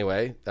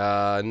 anyway,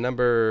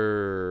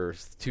 number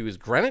 2 is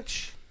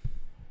Greenwich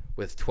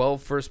with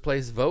 12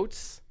 first-place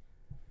votes.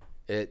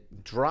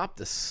 It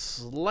dropped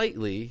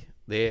slightly.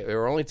 They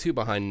were only 2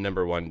 behind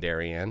number 1,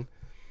 Darien,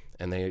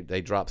 and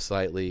they dropped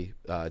slightly,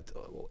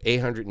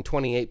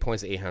 828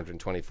 points to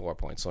 824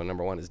 points. So,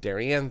 number 1 is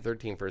Darien,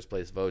 13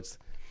 first-place votes.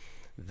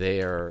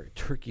 Their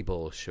Turkey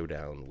Bowl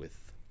showdown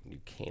with New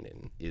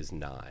Canaan is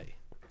nigh.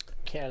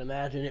 Can't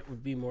imagine it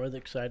would be more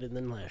excited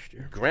than last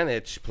year.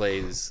 Greenwich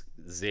plays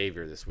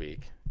Xavier this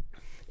week,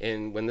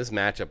 and when this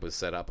matchup was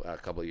set up a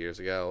couple of years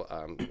ago,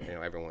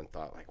 everyone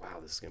thought like, "Wow,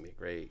 this is gonna be a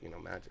great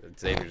match."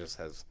 Xavier just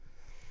has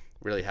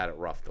really had it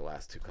rough the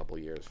last couple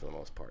of years for the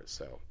most part.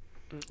 So,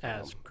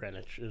 as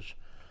Greenwich is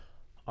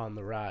on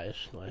the rise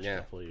the last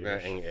couple of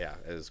years,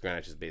 as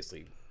Greenwich is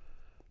basically,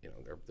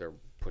 they're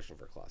pushing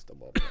for Class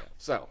Double playoff.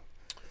 So.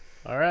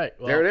 All right.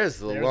 Well, there it is.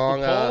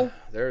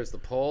 There's the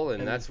poll,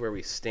 and And that's where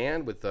we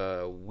stand with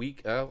a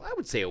week. I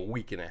would say a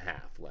week and a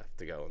half left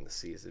to go in the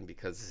season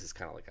because this is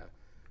kind of like a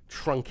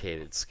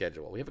truncated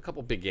schedule. We have a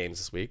couple big games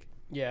this week.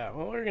 Yeah.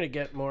 Well, we're gonna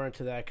get more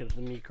into that because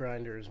the meat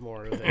grinder is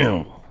more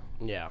available.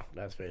 Yeah,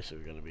 that's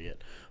basically gonna be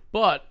it.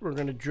 But we're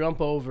gonna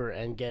jump over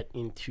and get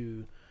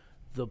into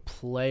the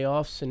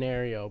playoff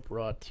scenario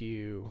brought to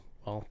you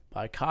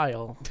by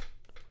Kyle.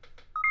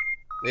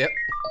 Yep.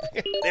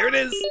 There it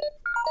is.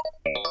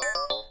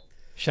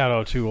 Shout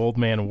out to Old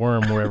Man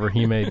Worm wherever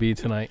he may be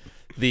tonight.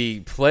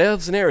 The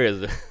playoff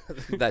scenario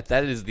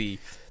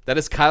that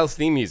is Kyle's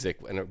theme music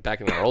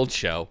back in our old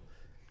show,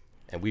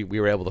 and we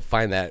were able to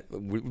find that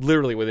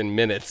literally within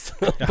minutes,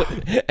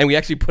 and we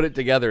actually put it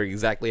together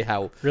exactly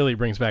how. Really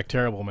brings back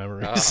terrible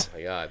memories. Oh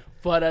my god!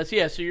 But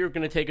so you're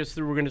going to take us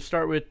through. We're going to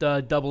start with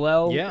double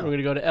L. Yeah. We're going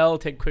to go to L,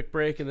 take a quick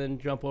break, and then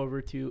jump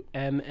over to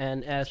M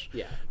and S.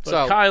 Yeah. But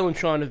So Kyle and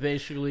Sean have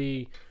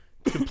basically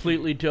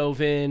completely dove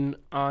in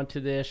onto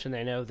this, and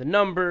they know the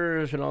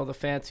numbers and all the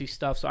fancy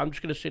stuff. So I'm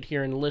just going to sit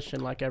here and listen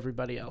like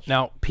everybody else.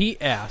 Now, Pete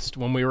asked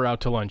when we were out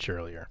to lunch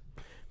earlier.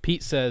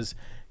 Pete says,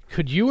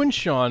 could you and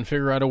Sean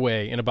figure out a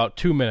way in about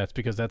 2 minutes,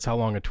 because that's how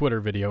long a Twitter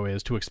video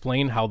is, to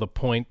explain how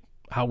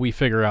we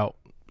figure out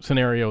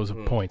scenarios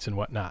of points and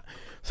whatnot?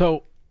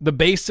 So the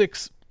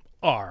basics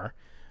are,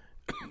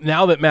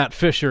 now that Matt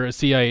Fisher at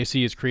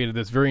CIAC has created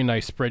this very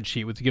nice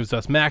spreadsheet which gives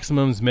us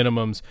maximums,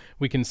 minimums,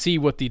 we can see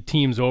what the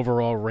team's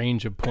overall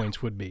range of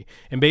points would be.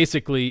 And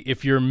basically,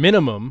 if your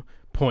minimum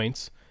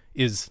points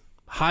is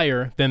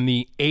higher than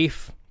the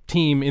 8th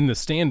team in the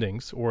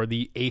standings, or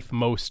the 8th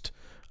most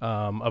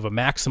of a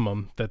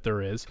maximum that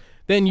there is,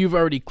 then you've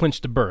already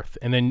clinched a berth,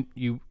 and then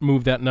you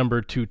move that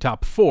number to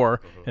top 4,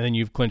 and then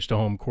you've clinched a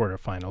home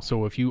quarterfinal.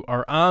 So if you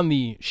are on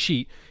the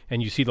sheet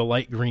and you see the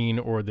light green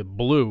or the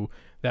blue,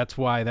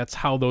 that's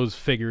how those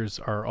figures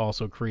are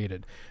also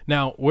created.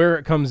 Now, where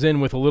it comes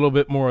in with a little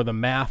bit more of the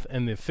math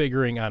and the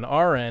figuring on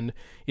our end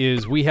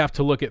is we have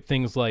to look at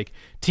things like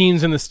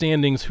teams in the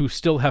standings who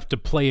still have to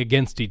play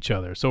against each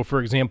other. So,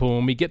 for example,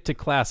 when we get to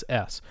Class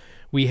S,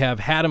 we have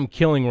Haddam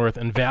Killingworth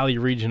and Valley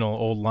Regional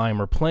Old Lyme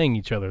are playing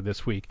each other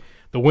this week.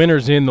 The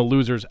winner's in, the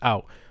loser's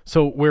out.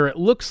 So where it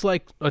looks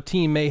like a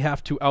team may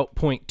have to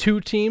outpoint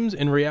 2 teams,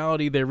 in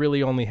reality they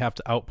really only have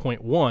to outpoint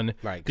 1,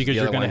 right, because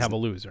you're going to have a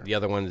loser. The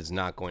other one is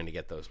not going to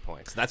get those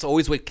points. That's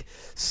always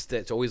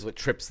what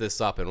trips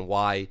this up, and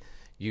why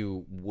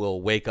you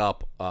will wake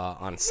up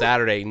on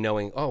Saturday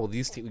knowing,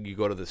 these teams. You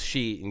go to the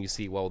sheet and you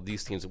see,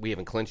 these teams we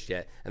haven't clinched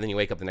yet, and then you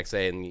wake up the next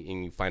day and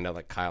you find out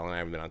that Kyle and I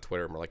have been on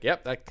Twitter and we're like,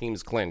 yep, that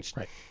team's clinched,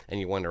 right. And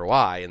you wonder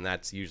why, and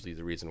that's usually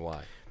the reason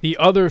why. The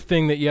other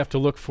thing that you have to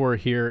look for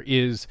here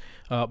is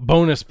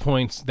bonus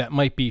points that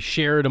might be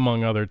shared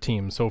among other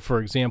teams. So, for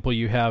example,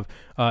 you have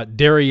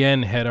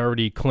Darien had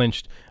already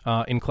clinched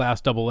in Class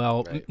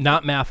Double-L, right.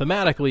 Not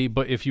mathematically,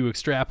 but if you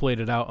extrapolate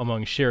it out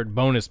among shared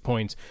bonus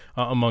points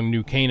among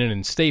New Canaan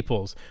and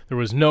Staples, there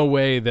was no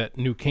way that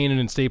New Canaan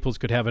and Staples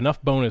could have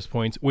enough bonus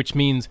points, which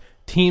means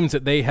teams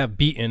that they have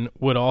beaten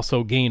would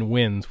also gain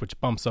wins, which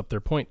bumps up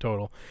their point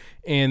total.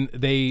 And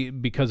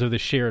because of the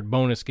shared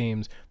bonus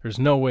games, there's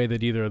no way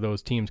that either of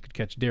those teams could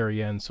catch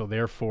Darien, so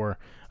therefore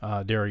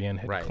Darien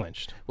had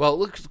clinched. Well,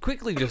 look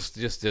quickly, just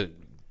to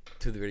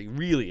the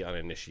really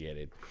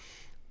uninitiated.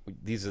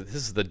 This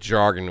is the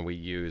jargon we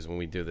use when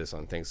we do this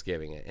on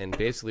Thanksgiving, and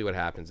basically what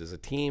happens is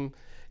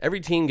every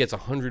team gets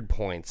 100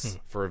 points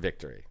for a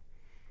victory.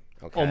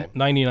 Okay,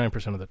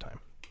 99% of the time.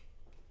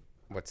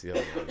 What's the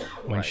other one?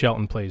 When Right.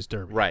 Shelton plays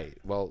Derby. Right.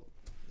 Well,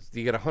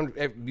 you get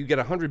 100. You get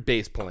 100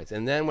 base points,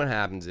 and then what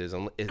happens is,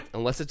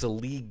 unless it's a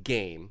league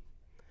game,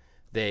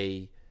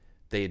 they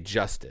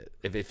adjust it.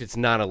 If it's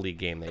not a league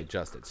game, they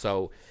adjust it.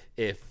 So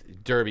if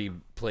Derby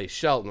plays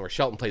Shelton, or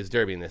Shelton plays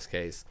Derby in this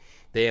case,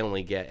 they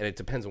only get, and it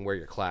depends on where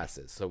your class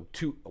is. So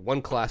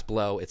one class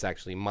below, it's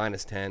actually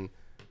 -10.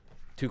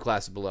 2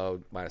 classes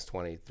below,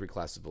 -20. 3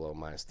 classes below,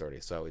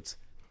 -30. So it's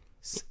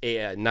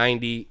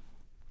 90,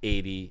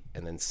 80,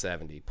 and then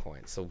 70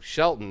 points. So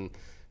Shelton,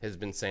 has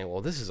been saying,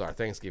 well, this is our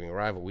Thanksgiving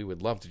rival. We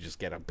would love to just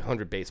get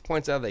 100 base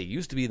points out of it. They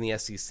used to be in the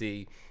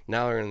SEC.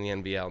 Now they're in the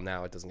NBL.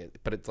 Now it doesn't get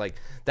 – but it's like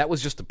that was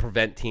just to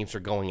prevent teams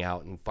from going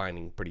out and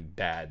finding pretty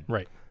bad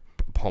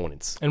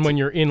opponents. And when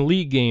you're in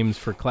league games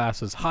for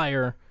classes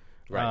higher,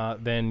 Right.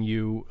 then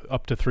you –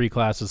 up to 3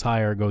 classes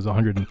higher goes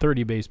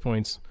 130 base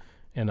points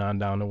and on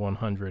down to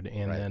 100.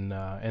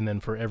 And then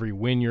for every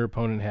win your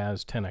opponent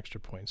has, 10 extra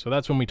points. So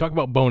that's when we talk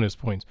about bonus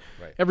points.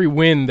 Right. Every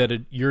win that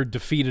your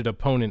defeated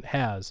opponent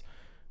has –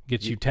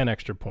 gets you 10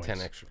 extra points.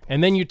 10 extra points.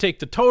 And then you take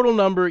the total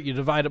number, you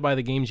divide it by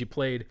the games you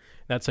played.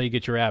 That's how you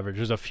get your average.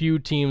 There's a few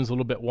teams a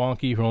little bit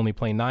wonky who only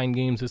play 9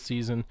 games this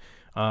season.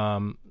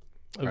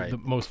 The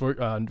most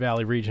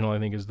Valley Regional, I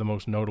think, is the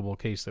most notable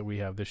case that we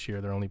have this year.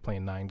 They're only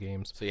playing 9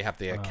 games. So you have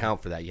to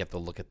account for that. You have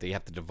to you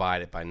have to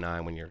divide it by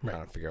 9 when you're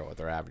trying to figure out what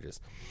their average is.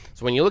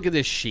 So when you look at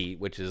this sheet,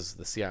 which is on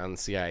the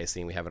CIAC,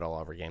 and we have it all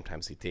over Game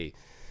Time CT,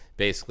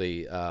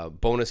 basically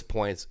bonus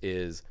points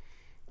is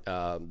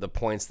the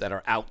points that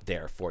are out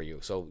there for you.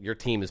 So your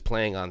team is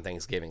playing on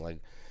Thanksgiving. Like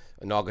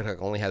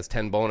Naugatuck only has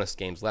 10 bonus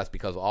games left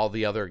because all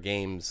the other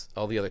teams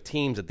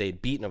that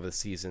they'd beaten over the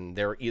season,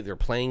 they're either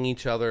playing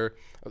each other.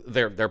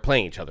 They're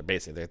playing each other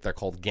basically. They're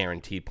called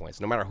guaranteed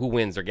points. No matter who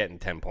wins, they're getting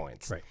 10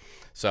 points. Right.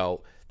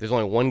 So there's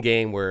only one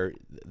game where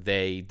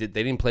they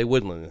didn't play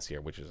Woodland this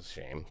year, which is a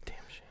shame. Damn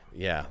shame.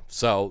 Yeah.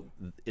 So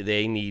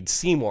they need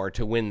Seymour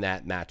to win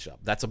that matchup.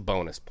 That's a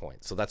bonus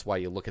point. So that's why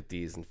you look at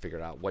these and figure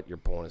out what your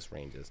bonus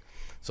range is.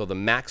 So the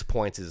max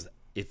points is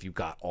if you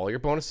got all your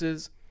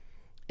bonuses,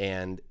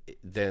 and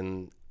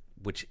then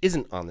which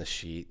isn't on the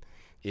sheet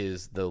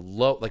is the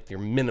low, like your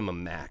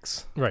minimum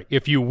max. Right.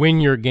 If you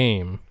win your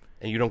game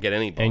and you don't get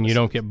any bonuses. And you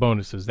don't get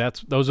bonuses.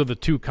 Those are the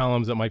 2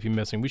 columns that might be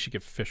missing. We should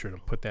get Fisher to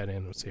put that in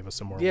and save us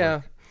some more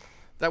work.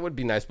 That would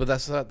be nice, but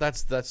that's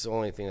the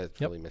only thing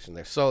that's really missing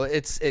there. So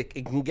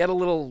it can get a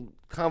little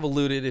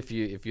convoluted if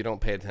you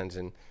don't pay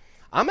attention.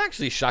 I'm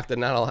actually shocked that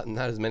not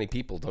as many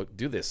people don't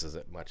do this as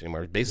much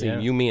anymore.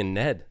 Basically, you, me, and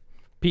Ned.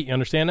 Pete, you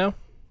understand now?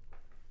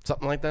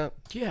 Something like that.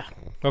 Yeah.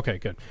 Okay,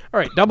 good. All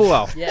right, double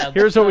L. Yeah.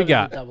 Here's what we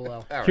got. Double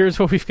L. Right. Here's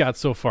what we've got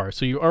so far.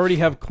 So you already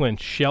have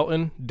clinched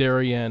Shelton,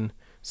 Darien,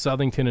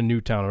 Southington, and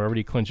Newtown are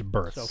already clinched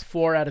berths. So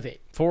 4 out of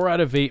 8. 4 out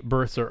of 8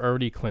 berths are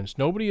already clinched.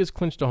 Nobody has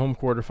clinched a home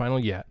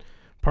quarterfinal yet.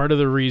 Part of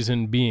the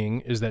reason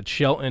being is that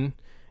Shelton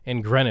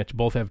and Greenwich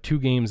both have 2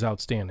 games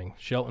outstanding.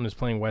 Shelton is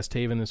playing West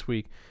Haven this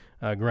week.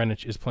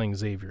 Greenwich is playing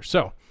Xavier.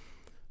 So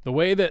the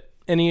way that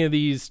any of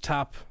these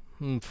top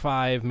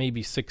 5,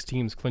 maybe 6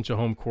 teams clinch a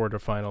home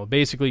quarterfinal,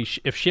 basically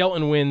if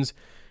Shelton wins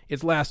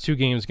its last 2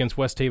 games against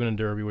West Haven and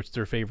Derby, which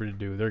they're favored to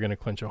do, they're going to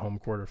clinch a home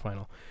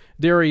quarterfinal.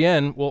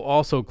 Darien will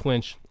also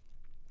clinch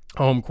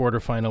a home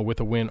quarterfinal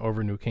with a win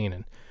over New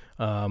Canaan.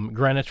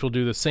 Greenwich will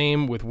do the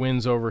same with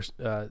wins over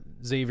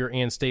Xavier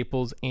and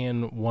Staples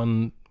and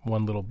one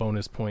little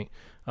bonus point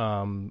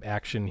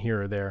action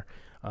here or there.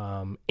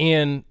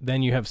 And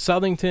then you have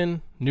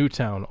Southington,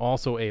 Newtown,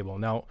 also able.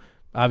 Now,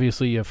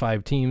 obviously, you have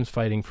 5 teams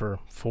fighting for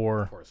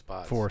four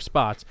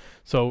spots.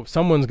 So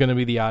someone's going to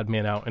be the odd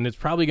man out, and it's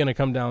probably going to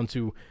come down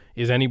to,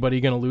 is anybody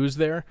going to lose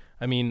there?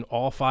 I mean,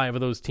 all 5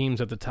 of those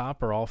teams at the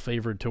top are all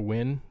favored to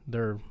win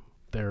their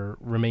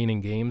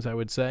remaining games, I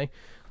would say.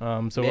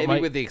 So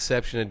maybe with the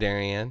exception of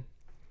Darien.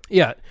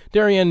 Yeah,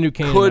 Darien, New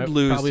Canaan could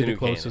lose probably to the New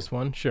closest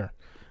one, sure.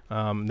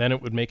 Then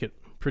it would make it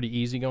pretty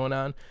easy going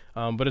on.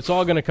 But it's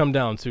all going to come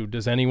down to,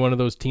 does any one of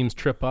those teams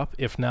trip up?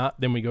 If not,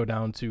 then we go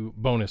down to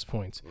bonus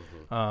points.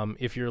 Mm-hmm.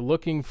 If you're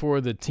looking for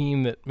the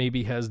team that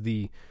maybe has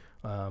the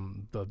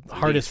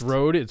hardest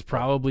road, it's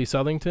probably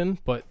Southington.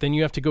 But then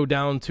you have to go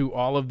down to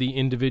all of the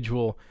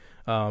individual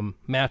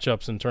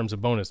matchups in terms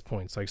of bonus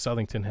points. Like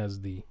Southington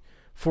has the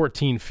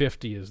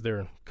 1450 is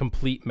their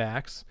complete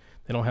max.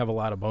 They don't have a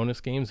lot of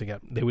bonus games.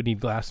 They would need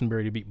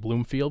Glastonbury to beat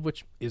Bloomfield,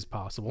 which is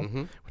possible.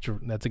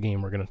 Mm-hmm. That's a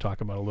game we're going to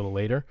talk about a little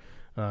later.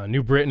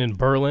 New Britain and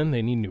Berlin,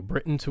 they need New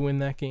Britain to win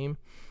that game.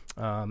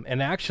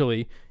 And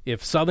actually,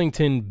 if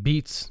Southington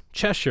beats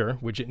Cheshire,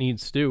 which it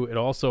needs to do, it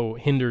also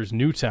hinders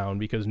Newtown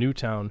because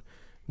Newtown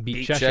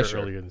beat Cheshire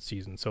earlier in the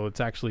season. So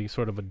it's actually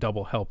sort of a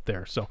double help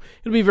there. So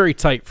it'll be very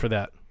tight for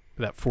that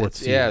 4th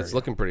seed. Yeah, it's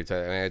looking pretty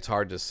tight. I mean, it's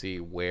hard to see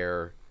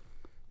where.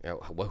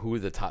 Who are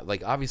the top?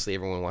 Like, obviously,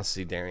 everyone wants to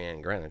see Darien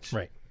and Greenwich.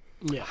 Right.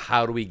 Yeah.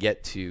 How do we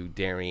get to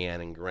Darien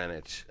and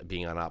Greenwich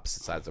being on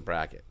opposite sides of the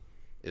bracket?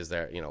 Is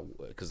there,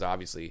 because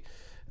obviously,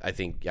 I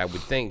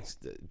would think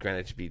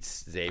Greenwich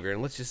beats Xavier,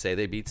 and let's just say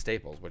they beat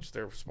Staples, which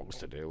they're supposed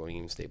to do. I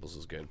mean, Staples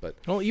is good, but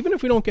even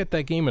if we don't get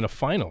that game in a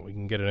final, we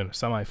can get it in a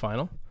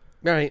semifinal.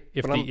 Right.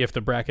 If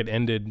the bracket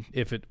ended,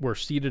 if it were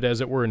seeded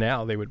as it were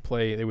now, they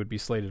would be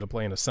slated to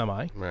play in a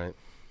semi. Right.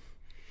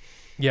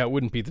 Yeah, it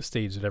wouldn't be the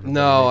stage that everyone.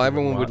 No,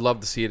 everyone would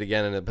love to see it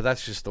again, but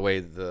that's just the way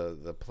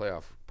the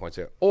playoff points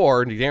are.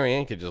 Or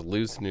Darien could just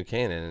lose to New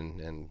Canaan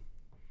and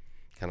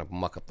kind of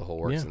muck up the whole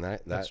works in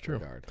that that's true.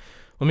 regard.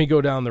 Let me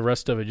go down the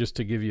rest of it just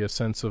to give you a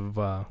sense of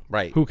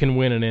who can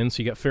win and in.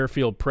 So you got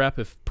Fairfield Prep.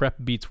 If Prep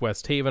beats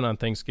West Haven on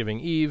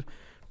Thanksgiving Eve,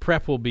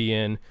 Prep will be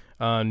in.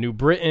 New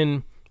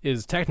Britain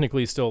is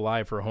technically still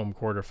alive for a home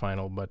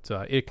quarterfinal, but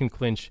it can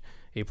clinch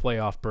a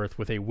playoff berth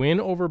with a win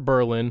over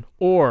Berlin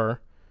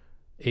or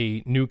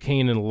a New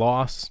Canaan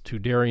loss to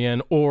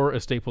Darien or a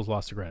Staples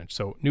loss to Greenwich.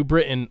 So New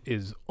Britain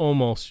is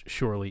almost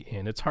surely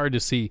in. It's hard to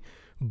see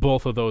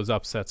both of those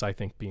upsets, I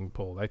think, being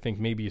pulled. I think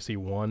maybe you see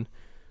one,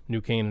 New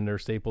Canaan or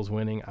Staples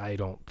winning. I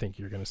don't think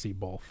you're going to see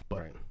both.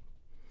 But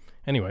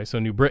anyway, so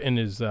New Britain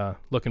is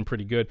looking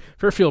pretty good.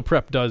 Fairfield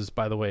Prep does,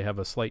 by the way, have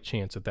a slight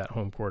chance at that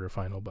home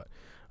quarterfinal, but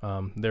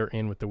they're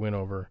in with the win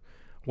over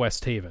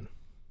West Haven.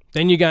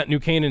 Then you got New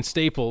Canaan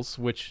Staples,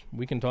 which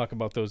we can talk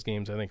about those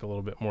games, I think, a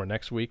little bit more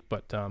next week.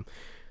 But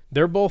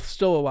they're both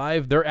still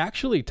alive. They're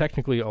actually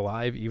technically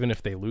alive even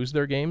if they lose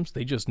their games.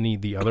 They just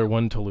need the other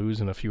one to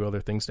lose and a few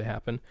other things to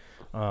happen.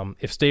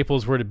 If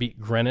Staples were to beat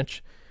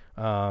Greenwich,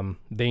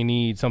 they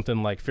need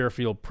something like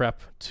Fairfield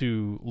Prep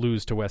to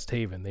lose to West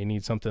Haven. They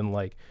need something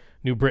like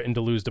New Britain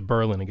to lose to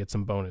Berlin and get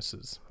some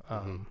bonuses.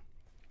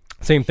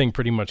 Same thing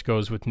pretty much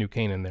goes with New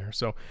Canaan there.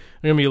 So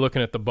we're going to be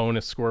looking at the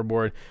bonus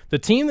scoreboard. The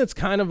team that's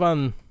kind of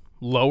on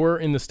lower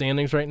in the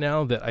standings right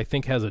now that I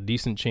think has a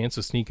decent chance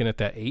of sneaking at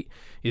that 8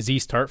 is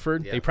East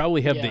Hartford. They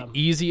probably have the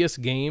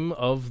easiest game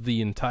of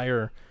the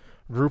entire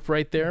group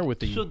right there.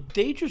 So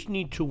they just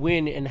need to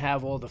win and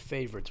have all the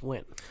favorites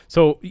win.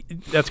 So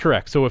that's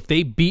correct. So if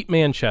they beat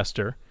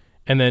Manchester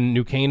and then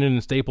New Canaan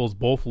and Staples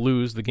both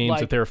lose the games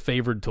that they're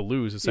favored to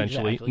lose,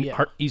 essentially,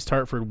 East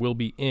Hartford will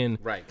be in,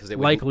 right? Because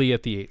likely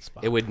at the 8th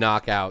spot. It would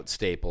knock out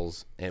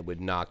Staples and it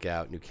would knock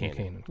out New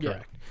Canaan.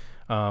 Correct.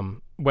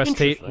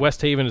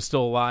 West Haven is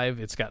still alive.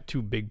 It's got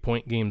 2 big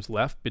point games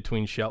left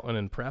between Shelton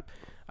and Prep.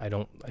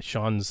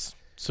 Sean's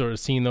sort of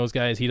seen those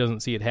guys. He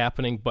doesn't see it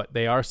happening, but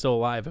they are still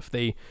alive. If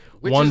they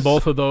won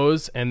both of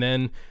those, and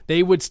then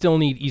they would still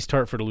need East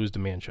Hartford to lose to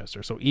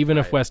Manchester. So even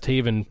if West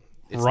Haven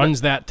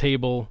runs that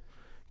table,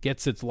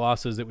 gets its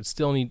losses, it would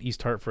still need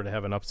East Hartford to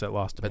have an upset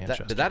loss to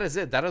Manchester. But that is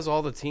it. That is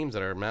all the teams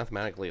that are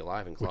mathematically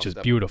alive in which is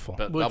beautiful.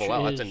 Double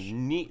L. That's a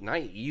neat,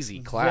 nice,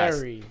 easy class.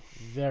 Very,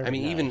 very. I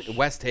mean, nice. even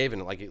West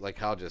Haven, like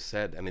Kyle just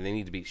said. I mean, they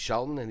need to beat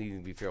Shelton and they need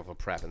to be Fairfield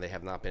Prep, and they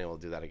have not been able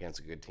to do that against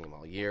a good team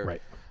all year.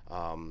 Right.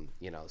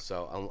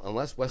 So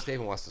unless West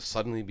Haven wants to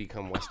suddenly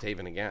become West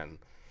Haven again,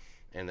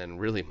 and then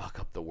really muck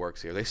up the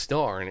works here, they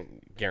still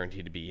aren't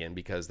guaranteed to be in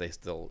because they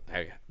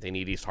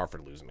need East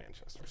Hartford to lose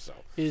Manchester. So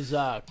is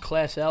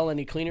Class L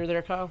any cleaner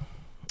there, Kyle?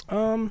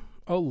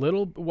 A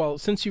little. Well,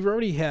 since you've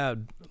already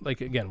had,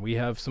 we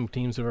have some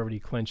teams that have already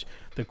clinched.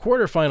 The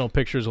quarterfinal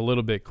picture is a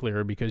little bit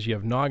clearer because you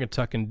have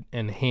Naugatuck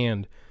and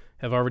Hand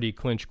have already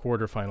clinched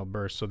quarterfinal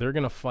berths, so they're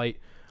going to fight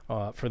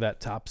for that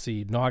top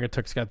seed.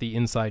 Naugatuck's got the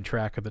inside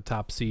track of the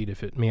top seed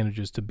if it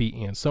manages to beat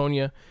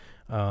Ansonia.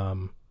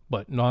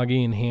 But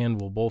Naughty and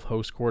Hand will both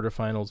host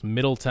quarterfinals.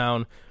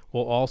 Middletown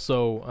will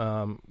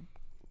also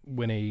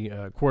win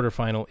a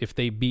quarterfinal if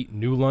they beat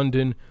New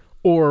London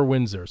or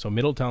Windsor. So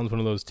Middletown's one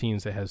of those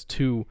teams that has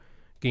 2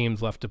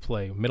 games left to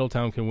play.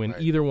 Middletown can win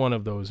either one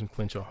of those and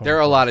clinch a home. There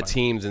are a lot of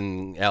teams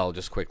in L,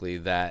 just quickly,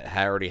 that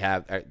already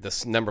have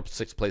this number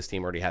 6 place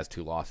team already has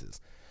 2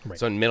 losses. Right.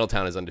 So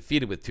Middletown is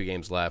undefeated with 2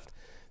 games left.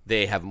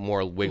 They have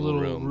more wiggle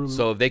room.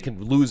 So they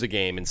can lose a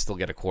game and still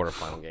get a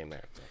quarterfinal game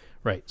there.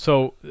 Right.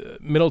 So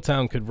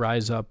Middletown could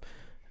rise up.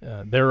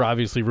 They're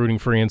obviously rooting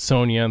for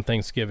Ansonia on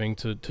Thanksgiving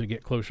to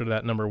get closer to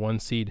that number 1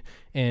 seed.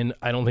 And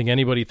I don't think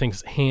anybody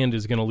thinks Hand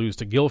is going to lose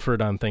to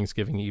Guilford on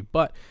Thanksgiving Eve.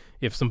 But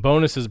if some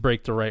bonuses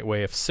break the right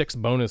way, if 6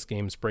 bonus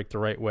games break the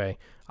right way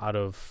out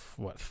of,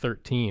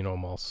 13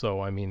 almost.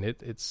 So, I mean,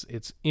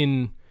 it's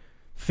in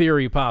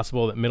theory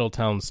possible that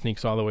Middletown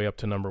sneaks all the way up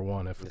to number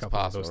 1 if a couple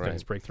of those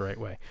things break the right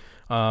way.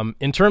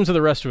 In terms of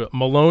the rest of it,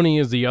 Maloney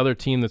is the other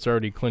team that's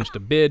already clinched a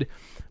bid.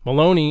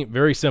 Maloney,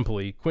 very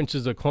simply,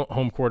 clinches a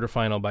home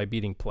quarterfinal by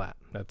beating Platt.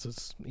 That's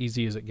as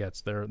easy as it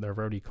gets. They're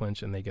already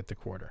clinched, and they get the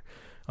quarter.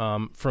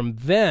 From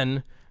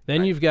then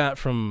you've got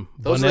from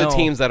those Bunnell, are the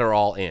teams that are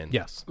all in.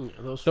 Yes,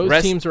 those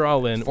rest, teams are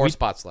all in. 4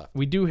 spots left.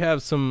 We do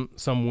have some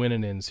win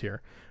and ins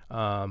here.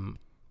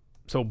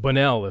 So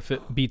Bunnell, if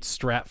it beats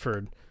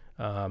Stratford,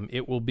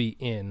 it will be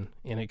in,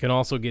 and it can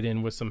also get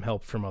in with some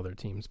help from other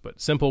teams. But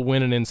simple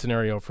win and in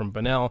scenario from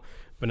Bunnell.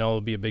 Bunnell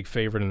will be a big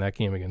favorite in that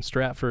game against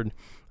Stratford.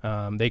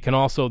 They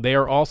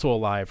are also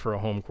alive for a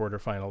home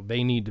quarterfinal.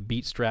 They need to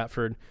beat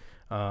Stratford,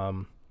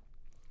 and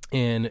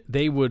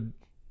they're going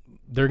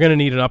to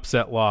need an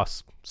upset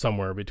loss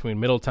somewhere between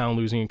Middletown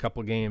losing a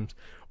couple games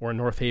or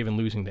North Haven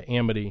losing to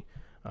Amity.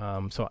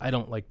 So I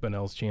don't like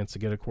Bunnell's chance to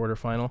get a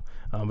quarterfinal.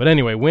 But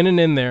anyway, winning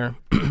in there,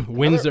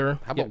 Windsor.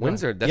 How about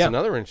Windsor? That's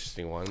another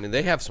interesting one. I mean,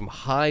 they have some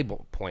high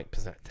point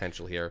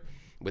potential here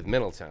with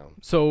Middletown.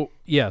 So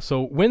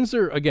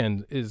Windsor,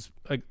 again, is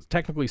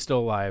technically still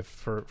alive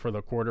for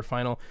the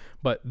quarterfinal,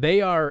 but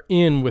they are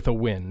in with a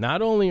win.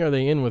 Not only are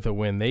they in with a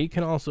win, they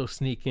can also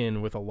sneak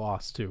in with a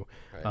loss, too.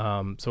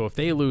 Right. So if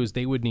they lose,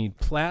 they would need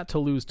Platt to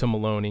lose to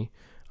Maloney.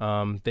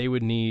 They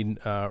would need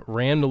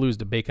Rand to lose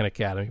to Bacon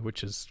Academy,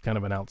 which is kind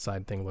of an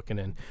outside thing looking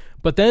in.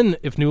 But then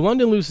if New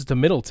London loses to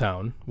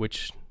Middletown,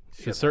 which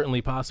is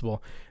certainly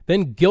possible,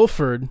 then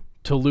Guilford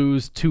to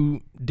lose to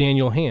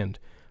Daniel Hand.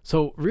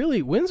 So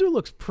really, Windsor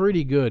looks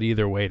pretty good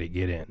either way to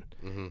get in.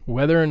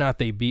 Whether or not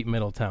they beat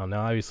Middletown.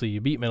 Now, obviously, you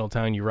beat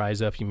Middletown, you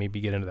rise up, you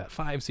maybe get into that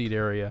 5-seed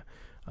area.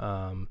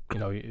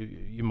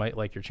 You might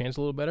like your chance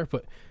a little better,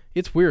 but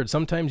it's weird.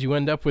 Sometimes you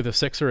end up with a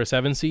 6 or a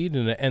 7 seed,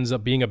 and it ends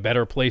up being a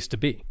better place to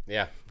be.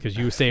 Yeah, because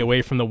you stay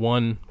away from the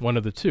one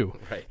of the two.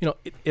 Right.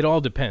 It all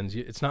depends.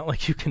 It's not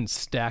like you can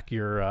stack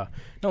your.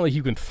 Not like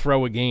you can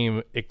throw a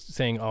game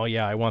saying, "Oh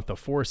yeah, I want the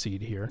 4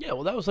 seed here." Yeah,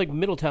 well, that was like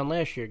Middletown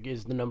last year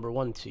is the number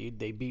 1 seed.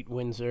 They beat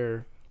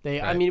Windsor. I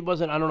Right. mean, it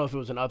wasn't. I don't know if it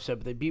was an upset,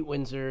 but they beat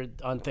Windsor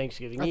on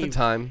Thanksgiving at Eve. the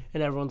time.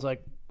 And everyone's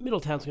like,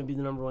 Middletown's going to be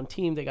the number 1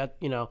 team. They got,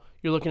 you're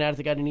looking at it,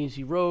 they got an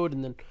easy road,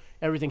 and then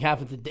everything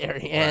happened to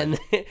Darien.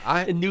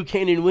 And New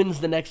Canaan wins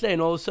the next day,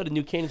 and all of a sudden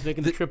New Canaan's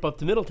making the trip up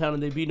to Middletown,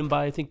 and they beat them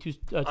by, I think, two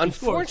scores.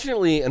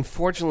 Unfortunately,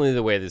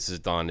 the way this is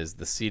done is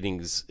the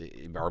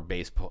seedings are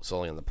based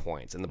solely on the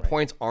points, and the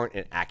points aren't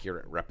an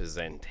accurate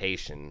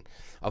representation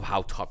of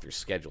how tough your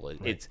schedule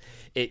is.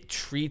 It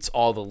treats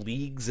all the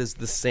leagues as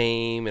the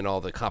same and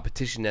all the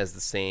competition as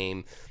the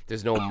same.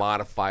 There's no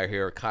modifier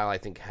here. Kyle, I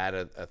think, had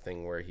a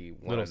thing where he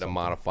wanted a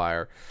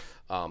modifier.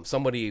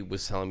 Somebody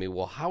was telling me,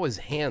 well, how is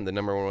Hand the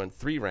number 1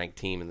 3-ranked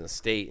team in the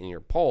state in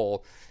your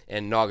poll,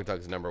 and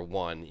Naugatuck's number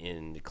 1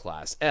 in the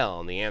Class L?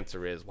 And the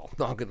answer is, well,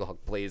 Naugatuck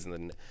plays in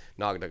the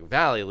Naugatuck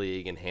Valley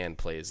League, and Hand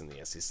plays in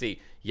the SEC.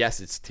 Yes,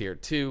 it's Tier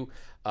 2.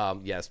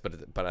 Yes,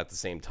 but at the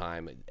same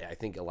time, I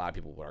think a lot of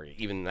people would argue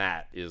even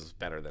that is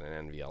better than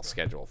an NVL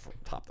schedule from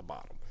top to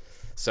bottom.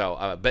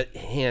 So, but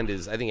Hand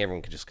is, I think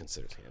everyone could just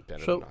consider Hand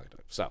better than Naugatuck.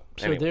 So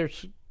anyway.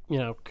 There's,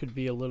 could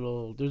be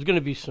there's going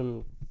to be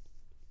some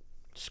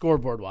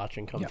scoreboard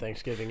watching come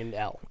Thanksgiving in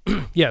L.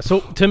 Yeah, so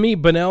to me,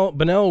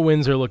 Bunnell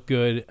Windsor look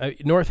good.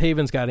 North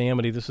Haven's got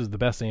Amity. This is the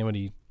best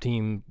Amity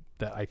team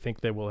that I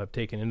think they will have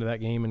taken into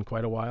that game in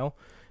quite a while.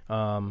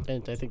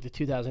 And I think the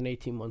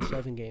 2018 won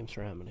 7 games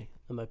for Amity.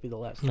 That might be the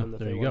last time that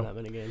they won that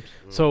many games.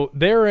 So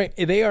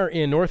they are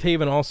in. North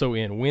Haven also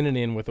winning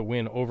in with a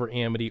win over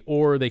Amity,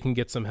 or they can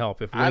get some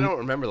help. I don't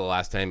remember the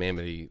last time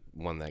Amity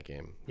won that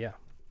game. Yeah.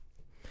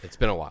 It's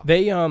been a while.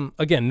 They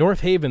again, North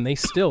Haven, they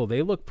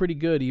look pretty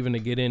good even to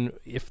get in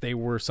if they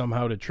were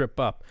somehow to trip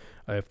up.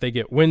 If they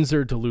get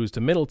Windsor to lose to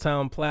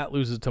Middletown, Platt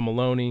loses to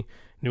Maloney,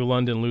 New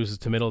London loses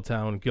to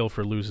Middletown,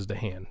 Guilford loses to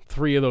Hand.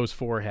 3 of those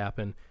 4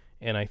 happen,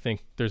 and I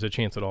think there's a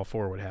chance that all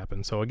 4 would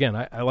happen. So again,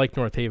 I like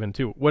North Haven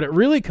too. What it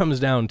really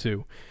comes down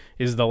to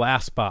is the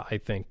last spot, I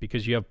think,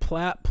 because you have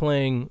Platt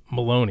playing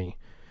Maloney.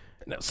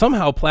 Now,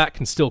 somehow Platt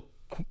can still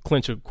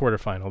clinch a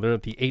quarterfinal. They're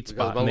at the 8th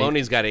spot.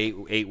 Maloney's got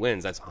 8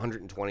 wins. That's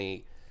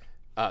 180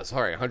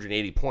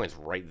 points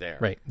right there.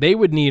 Right. They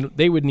would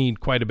need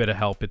quite a bit of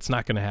help. It's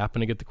not going to happen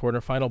to get the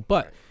quarterfinal,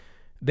 but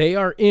they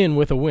are in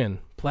with a win.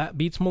 Platt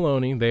beats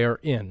Maloney, they are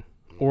in.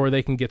 Or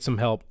they can get some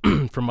help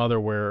from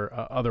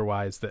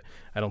otherwise that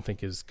I don't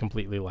think is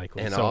completely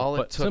likely. And all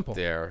it took simple.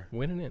 there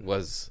winning in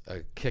was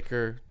a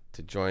kicker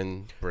to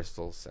join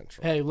Bristol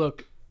Central. Hey,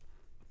 look,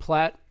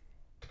 Platt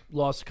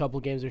lost a couple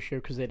games this year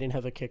because they didn't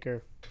have a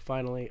kicker.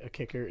 Finally, a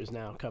kicker is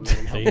now coming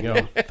in. There you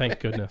go. Thank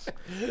goodness.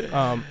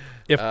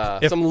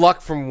 If some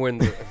luck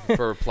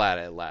for Platt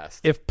at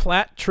last. If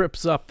Platt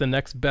trips up, the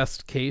next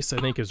best case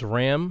I think is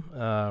Ram.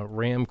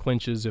 Ram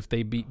clinches if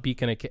they beat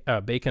Bacon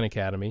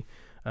Academy.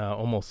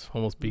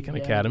 Almost Beacon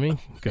Academy.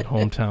 Good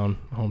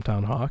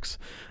hometown Hawks.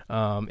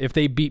 If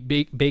they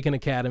beat Bacon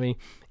Academy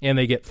and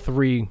they get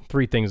three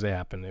things that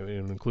happen, they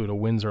would include a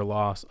Windsor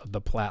loss,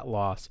 the Platt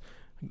loss,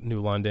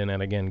 New London,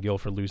 and again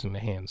Guilford losing the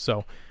hand.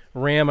 So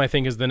Ram, I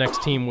think, is the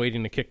next team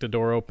waiting to kick the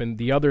door open.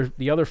 The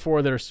other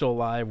 4 that are still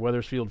alive,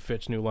 Wethersfield,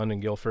 Fitch, New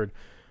London, Guilford,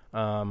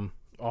 all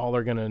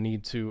are going to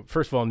need to.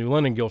 First of all, New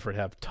London and Guilford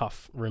have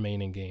tough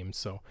remaining games,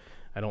 so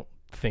I don't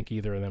think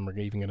either of them are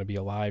even going to be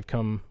alive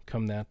come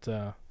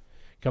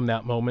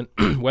that moment.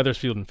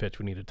 Wethersfield and Fitch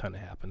would need a ton to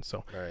happen.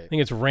 So I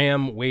think it's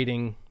Ram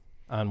waiting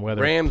on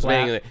whether Rams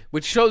Platt, waiting,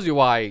 which shows you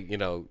why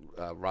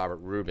Robert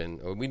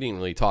Rubin. We didn't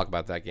really talk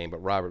about that game, but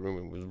Robert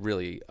Rubin was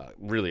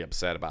really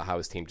upset about how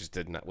his team just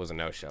was a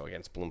no-show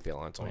against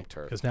Bloomfield on its own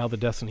turf. Because now the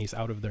destini's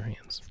out of their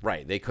hands.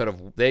 Right, they could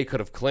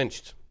have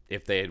clinched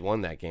if they had won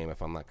that game.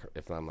 If I'm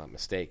not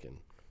mistaken.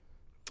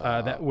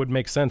 That would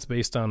make sense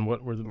based on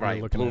what we're looking at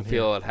here.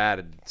 Bloomfield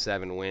had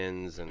 7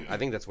 wins, and I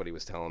think that's what he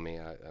was telling me.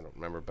 I don't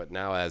remember, but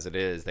now as it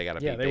is, they got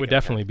to. Yeah, they would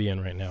definitely be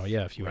in right now.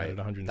 Yeah, if you added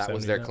 170. That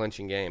was their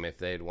clinching game if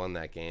they had won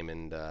that game,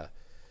 and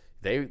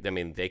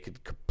they could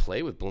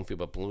play with Bloomfield,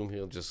 but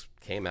Bloomfield just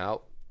came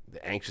out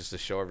anxious to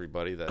show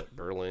everybody that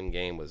Berlin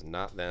game was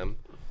not them.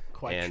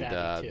 Quite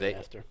chatty too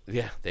after.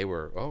 Yeah, they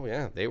were. Oh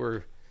yeah, they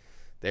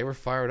were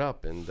fired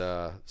up, and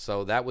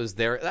so that was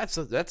that's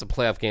a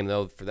playoff game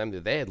though for them.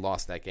 If they had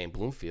lost that game,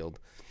 Bloomfield,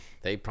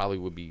 they probably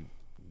would be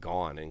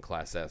gone in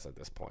Class S at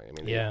this point.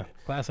 I mean,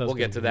 Class S. We'll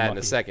get to that in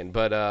a second,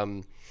 but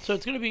so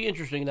it's going to be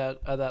interesting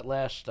that that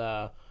last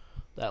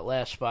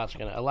spot's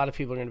going to. A lot of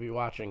people are going to be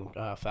watching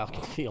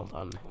Falcon Field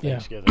on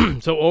Thanksgiving.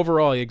 So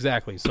overall,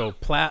 exactly. So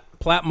Platt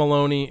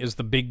Maloney is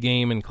the big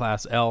game in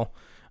Class L.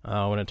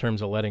 in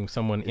terms of letting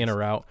someone in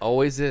or out.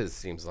 Always is,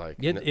 seems like.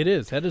 It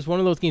is. That is one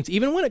of those games.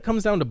 Even when it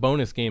comes down to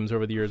bonus games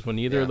over the years, when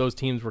neither Yeah. of those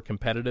teams were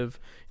competitive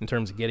in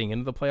terms of getting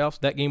into the playoffs,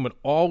 that game would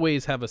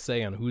always have a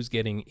say on who's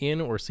getting in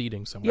or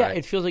seeding somewhere. Yeah,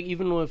 it feels like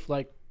even if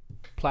like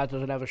Platt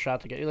doesn't have a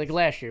shot to get, like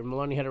last year,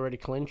 Maloney had already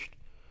clinched,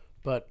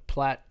 but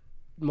Platt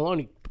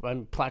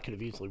could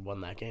have easily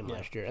won that game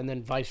last year, and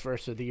then vice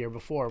versa the year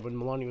before when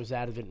Maloney was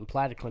out of it and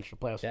Platt had clinched the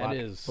playoff spot.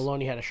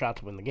 Maloney had a shot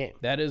to win the game.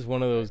 That is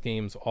one of those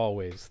games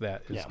always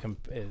that is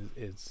Yeah.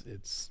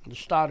 it's The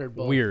Stoddard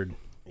Bowl. weird.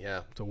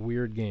 Yeah. It's a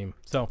weird game.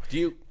 So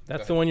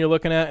that's the Go one you're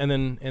looking at, and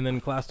then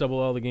Class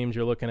Double, the games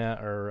you're looking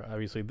at are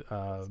obviously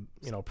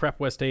Prep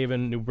West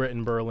Haven, New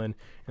Britain, Berlin,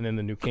 and then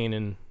the New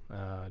Canaan,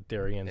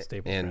 Darien,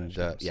 Staple And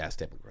Greenwich.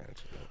 Staple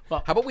Greenwich.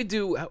 Well- how about we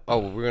do? Oh,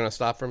 we're gonna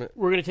stop from it.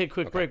 We're going to take a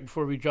quick break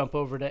before we jump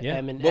over to Yeah.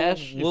 M and Well, S.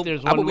 If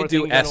there's how one about more we thing do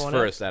you wanna S add.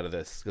 first out of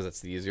this because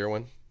that's the easier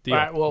one. Deal. All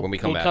right. Well, When we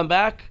we'll come come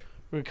back.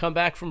 We're gonna come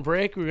back from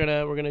break. We're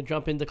gonna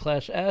jump into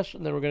Class S,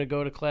 and then we're gonna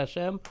go to Class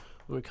M.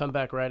 When we come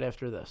back right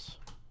after this.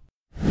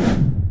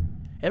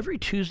 Every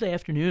Tuesday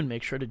afternoon,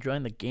 make sure to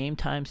join the Game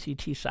Time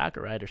CT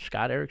soccer writers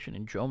Scott Erickson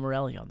and Joe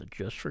Morelli on the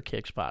Just for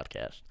Kicks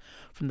podcast.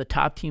 From the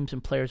top teams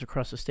and players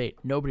across the state,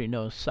 nobody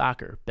knows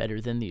soccer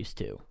better than these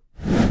two.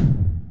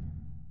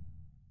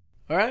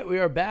 All right, we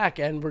are back,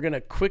 and we're going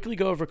to quickly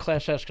go over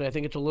Class S because I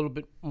think it's a little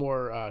bit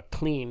more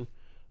clean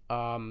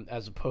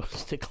as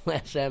opposed to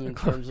Class M in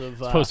terms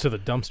of... As opposed to the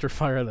dumpster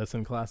fire that's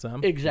in Class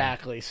M.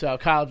 Exactly. So,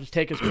 Kyle, just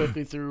take us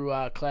quickly through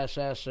Class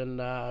S and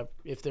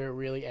if there are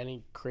really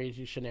any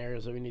crazy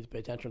scenarios that we need to pay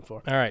attention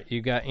for. All right,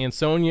 you got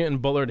Ansonia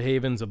and Bullard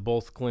Havens have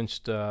both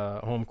clinched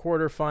home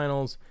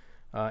quarterfinals.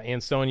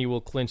 Ansonia will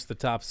clinch the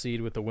top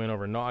seed with a win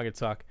over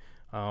Naugatuck.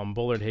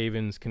 Bullard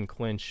Havens can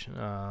clinch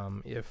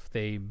if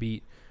they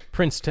beat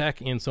Prince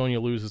Tech.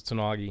 Ansonia loses to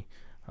Naughty,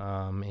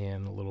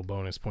 and a little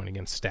bonus point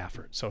against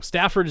Stafford. So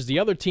Stafford is the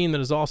other team that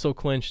is also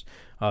clinched.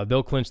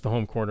 They'll clinch the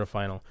home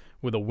quarterfinal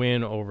with a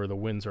win over the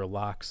Windsor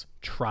Locks,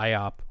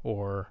 Triop,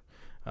 or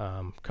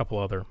a couple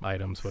other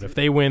items. But if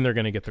they win, they're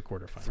going to get the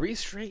quarterfinal. 3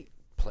 straight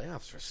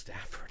playoffs for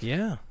Stafford.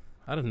 Yeah,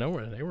 out of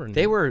nowhere. They were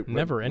never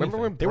remember anything.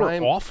 when They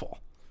Brian- were awful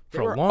They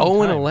for were a long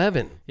 0 time. and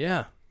 11.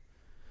 Yeah.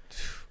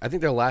 I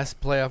think their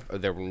last playoff.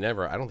 They were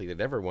never. I don't think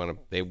they'd ever won.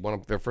 They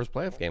won their first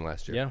playoff game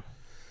last year. Yeah.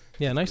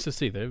 Yeah, nice to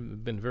see.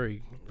 They've been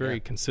very, very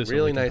consistent.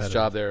 Really nice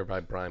job there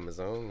by Brian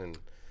Mazzone and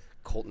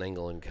Colton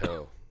Engel and co.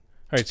 All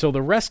right, so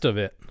the rest of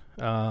it,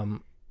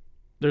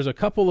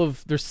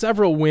 there's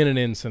several win and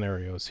in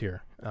scenarios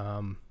here.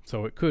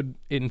 So it could,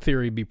 in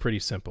theory, be pretty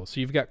simple. So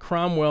you've got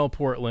Cromwell,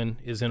 Portland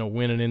is in a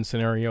win and in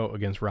scenario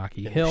against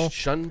Rocky Hill.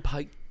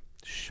 Shunpike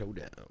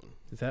Showdown.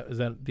 Is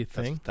that the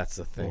thing? That's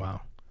the thing.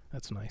 Wow,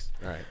 that's nice.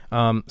 All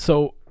right.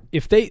 So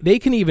if they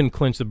can even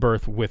clinch the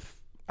berth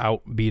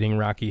without beating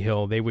Rocky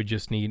Hill, they would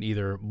just need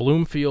either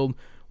Bloomfield,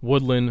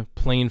 Woodland,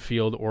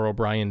 Plainfield, or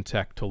O'Brien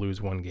Tech to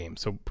lose one game.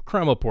 So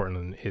Cromwell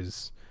Portland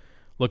is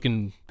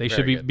looking, they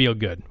should be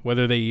good,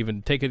 whether they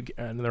even take it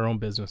into their own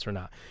business or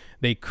not.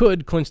 They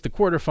could clinch the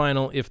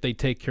quarterfinal if they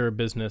take care of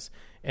business,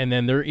 and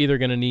then they're either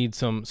going to need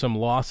some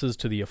losses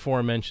to the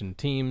aforementioned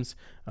teams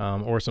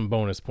or some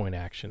bonus point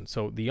action.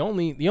 So the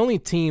only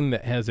team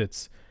that has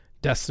its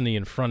destiny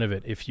in front of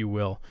it, if you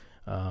will,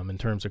 in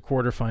terms of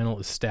quarterfinal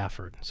is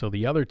Stafford. So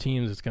the other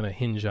teams, it's going to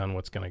hinge on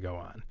what's going to go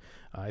on.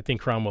 I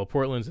think Cromwell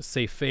Portland's a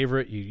safe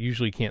favorite. You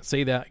usually can't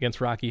say that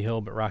against Rocky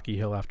Hill, but Rocky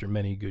Hill, after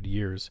many good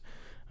years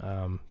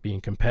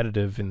being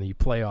competitive in the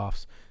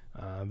playoffs,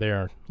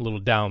 they're a little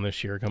down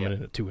this year, coming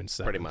in at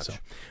 2-7. Pretty much.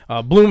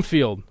 So,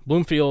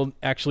 Bloomfield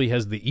actually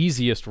has the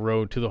easiest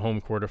road to the home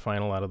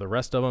quarterfinal out of the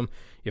rest of them.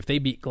 If they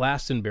beat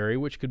Glastonbury,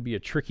 which could be a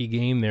tricky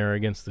game there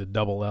against the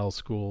Double L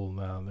school,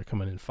 they're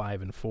coming in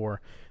 5-4.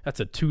 That's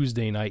a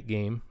Tuesday night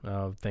game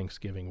of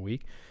Thanksgiving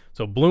week.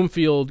 So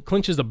Bloomfield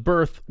clinches a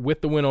berth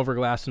with the win over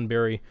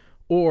Glastonbury,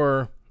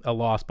 or a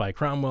loss by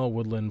Cromwell,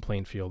 Woodland,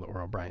 Plainfield,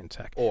 or O'Brien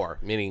Tech. Or,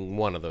 meaning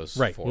one of those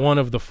Right, four. one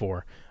of the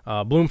four.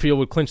 Bloomfield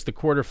would clinch the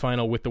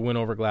quarterfinal with the win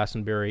over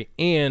Glastonbury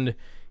and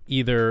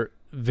either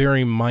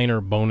very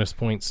minor bonus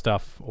point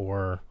stuff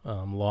or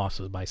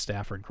losses by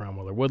Stafford,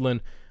 Cromwell, or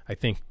Woodland. I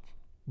think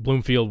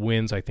Bloomfield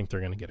wins. I think they're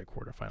going to get a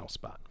quarterfinal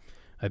spot.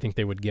 I think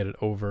they would get it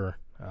over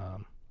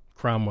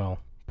Cromwell,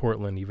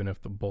 Portland, even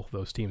if both of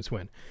those teams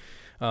win.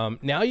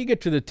 Now you get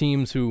to the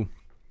teams who...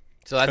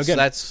 So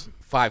that's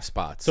 5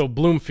 spots. So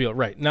Bloomfield,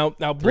 right. Now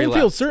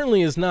Bloomfield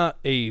certainly is not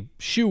a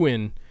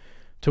shoo-in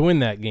to win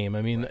that game.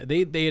 I mean,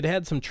 they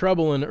had some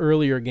trouble in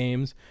earlier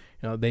games.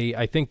 You know,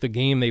 I think the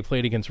game they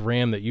played against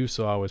Ram that you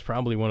saw was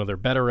probably one of their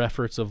better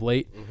efforts of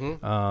late.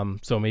 Mm-hmm.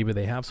 So maybe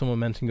they have some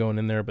momentum going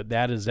in there, but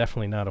that is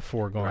definitely not a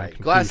foregone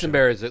conclusion.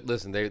 Glastonbury is,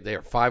 listen, they are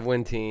a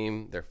 5-win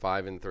team. They're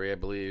 5-3, I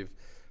believe,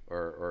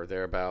 or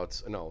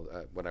thereabouts. No,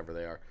 whatever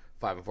they are,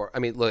 5-4. I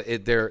mean, look,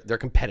 they're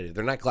competitive.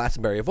 They're not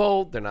Glastonbury of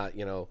old. They're not,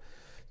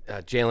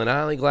 Jalen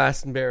Island,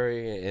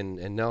 Glastonbury,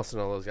 and Nelson,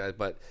 all those guys,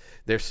 but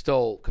they're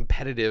still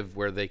competitive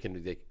where they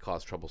can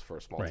cause troubles for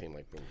a small team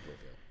like Bloomfield.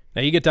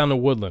 Now you get down to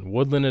Woodland.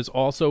 Woodland is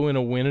also in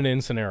a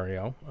win-and-in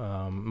scenario.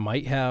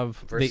 Might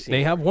have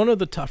they have one of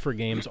the tougher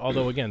games.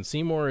 Although again,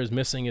 Seymour is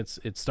missing its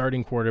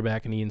starting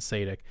quarterback in Ian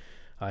Sadik.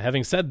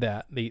 Having said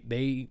that,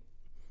 they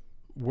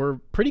were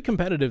pretty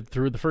competitive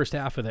through the first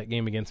half of that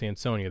game against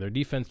Ansonia. Their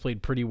defense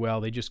played pretty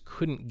well. They just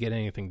couldn't get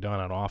anything done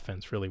on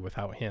offense really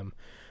without him.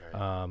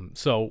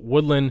 So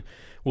Woodland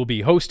will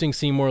be hosting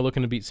Seymour,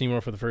 looking to beat Seymour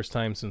for the first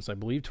time since, I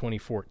believe,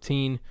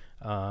 2014.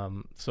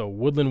 So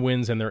Woodland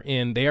wins, and they're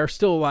in. They are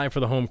still alive for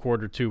the home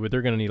quarter, too, but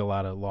they're going to need a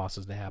lot of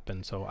losses to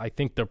happen. So I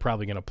think they're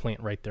probably going to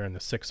plant right there in the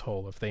 6th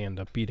hole if they end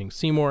up beating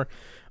Seymour.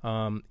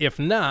 If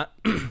not,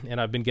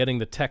 and I've been getting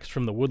the text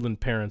from the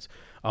Woodland parents,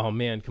 oh,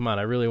 man, come on,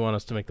 I really want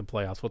us to make the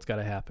playoffs. What's got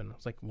to happen? I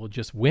was like, well,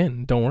 just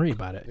win. Don't worry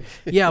about it.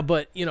 Yeah,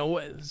 but,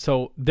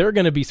 so they're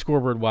going to be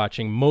scoreboard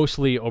watching,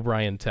 mostly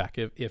O'Brien Tech.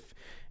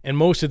 And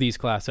most of these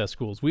Class S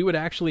schools, we would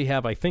actually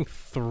have, I think,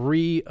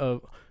 3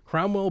 of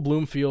Cromwell,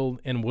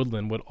 Bloomfield, and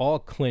Woodland would all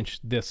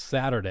clinch this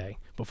Saturday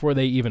before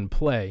they even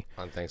play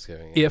on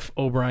Thanksgiving. If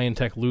O'Brien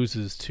Tech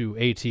loses to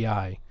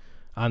ATI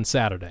on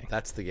Saturday.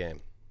 That's the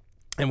game.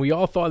 And we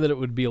all thought that it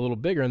would be a little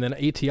bigger, and then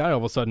ATI all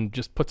of a sudden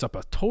just puts up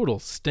a total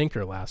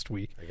stinker last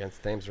week.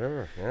 Against Thames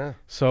River, yeah.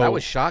 So that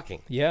was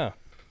shocking. Yeah.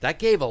 That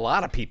gave a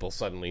lot of people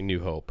suddenly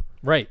new hope.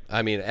 Right.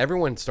 I mean,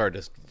 everyone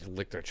started to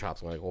lick their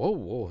chops. Like,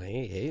 whoa,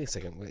 hey a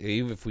second.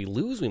 Even if we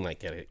lose, we might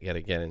get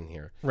in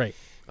here. Right.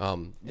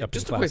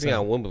 Just a quick thing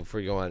on Woodland before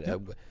you go on.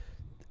 Yep.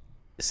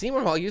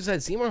 Seymour Hall, you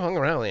said Seymour hung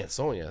around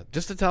Ansonia.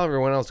 Just to tell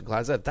everyone else in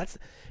Class F,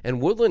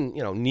 and Woodland,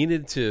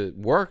 needed to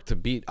work to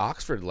beat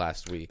Oxford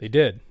last week. They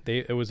did.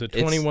 It was a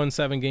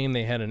 21-7 game.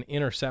 They had an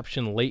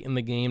interception late in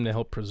the game to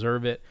help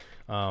preserve it.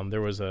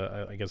 There was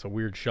I guess a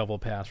weird shovel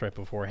pass right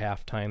before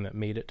halftime that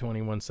made it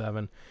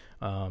 21-7.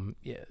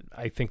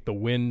 I think the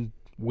wind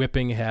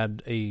whipping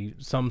had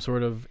some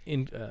sort of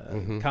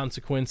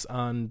consequence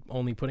on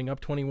only putting up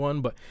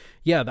 21. But,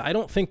 yeah, I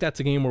don't think that's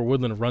a game where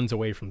Woodland runs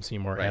away from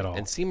Seymour at all.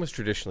 And Seymour's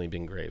traditionally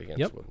been great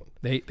against Woodland.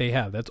 They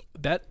have.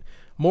 That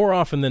more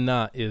often than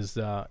not is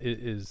a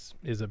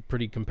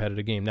pretty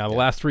competitive game. Now, the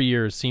last 3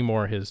 years,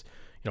 Seymour has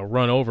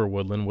run over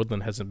Woodland.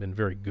 Woodland hasn't been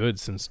very good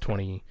since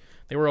 20.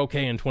 They were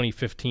okay in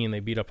 2015. They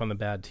beat up on the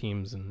bad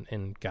teams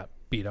and got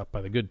beat up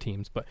by the good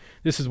teams. But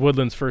this is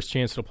Woodland's first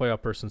chance at a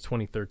playoff berth since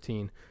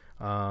 2013.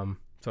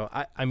 So,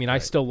 I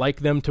still like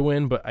them to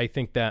win, but I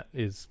think that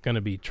is going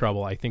to be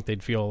trouble. I think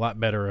they'd feel a lot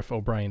better if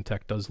O'Brien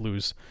Tech does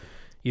lose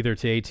either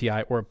to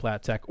ATI or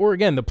Platte Tech. Or,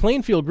 again, the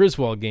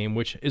Plainfield-Griswold game,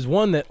 which is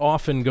one that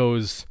often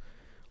goes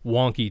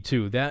wonky,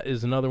 too. That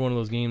is another one of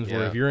those games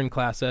where if you're in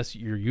Class S,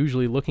 you're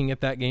usually looking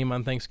at that game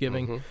on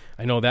Thanksgiving. Mm-hmm.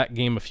 I know that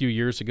game a few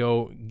years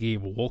ago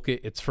gave Wolcott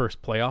its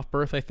first playoff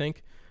berth, I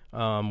think,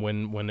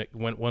 when it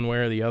went one way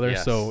or the other.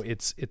 Yes. So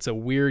it's a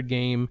weird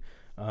game.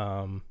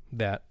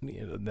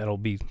 That'll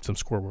be some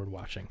scoreboard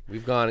watching.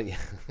 We've gone,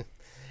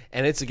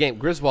 and it's a game.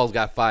 Griswold's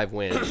got 5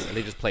 wins, and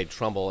they just played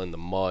Trumbull in the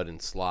mud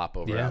and slop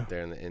out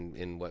there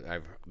in what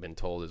I've been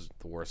told is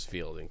the worst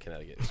field in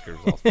Connecticut, is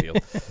Griswold Field.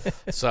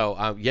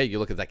 So you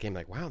look at that game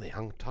like, wow, they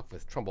hung tough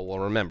with Trumbull. Well,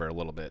 remember a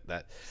little bit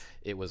that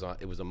it was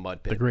a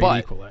mud pit. The great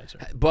equalizer.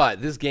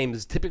 But this game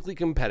is typically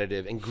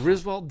competitive, and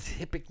Griswold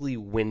typically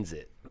wins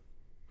it.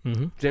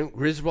 Mm-hmm.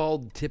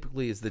 Griswold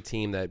typically is the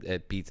team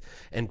that beats.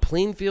 And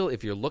Plainfield,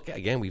 if you're looking,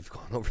 again, we've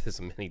gone over this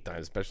many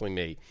times, especially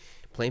me.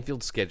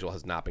 Plainfield's schedule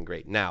has not been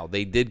great. Now,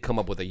 they did come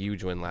up with a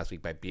huge win last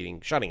week by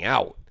shutting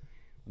out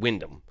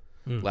Wyndham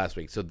last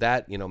week. So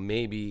that,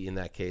 maybe in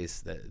that case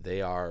that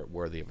they are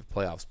worthy of a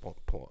playoff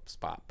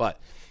spot.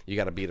 But you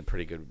got to beat a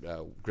pretty good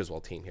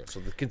Griswold team here.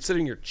 So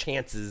considering your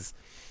chances,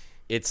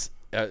 it's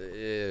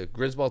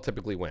Griswold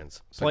typically wins.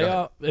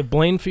 So if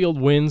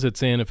Plainfield wins,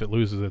 it's in. If it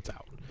loses, it's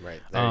out. Right.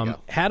 There you go.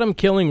 Haddam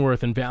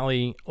Killingworth and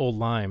Valley Old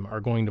Lyme are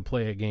going to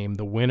play a game.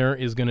 The winner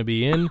is going to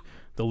be in.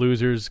 The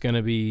loser's going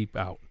to be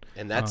out.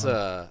 And that's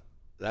a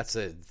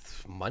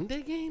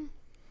Monday game?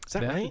 Is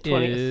that right?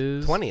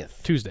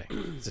 20th. Tuesday.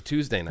 It's a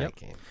Tuesday night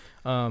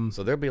game.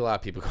 So there'll be a lot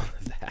of people going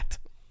to that.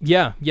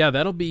 Yeah,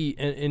 that'll be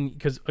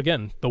because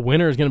again, the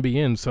winner is going to be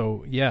in.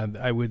 So yeah,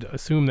 I would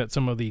assume that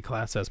some of the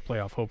Class S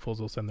playoff hopefuls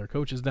will send their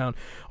coaches down.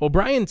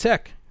 O'Brien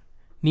Tech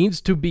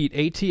needs to beat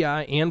ATI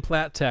and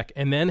Platte Tech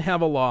and then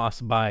have a loss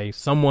by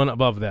someone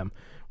above them,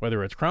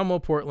 whether it's Cromwell,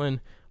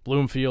 Portland,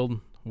 Bloomfield,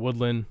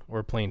 Woodland,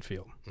 or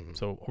Plainfield. Mm-hmm.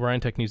 So O'Brien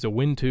Tech needs to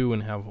win 2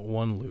 and have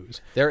 1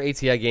 lose. Their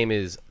ATI game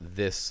is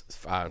this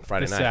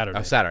Friday night. Saturday.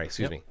 Oh, Saturday,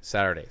 excuse me.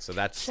 Saturday. So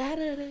that's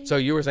Saturday. So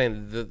you were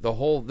saying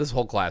this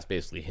whole class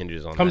basically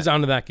hinges on comes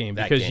down to that game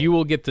because you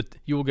will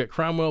get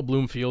Cromwell,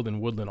 Bloomfield, and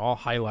Woodland all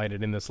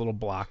highlighted in this little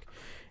block,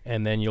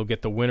 and then you'll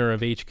get the winner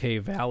of HK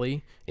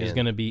Valley is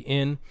going to be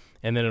in.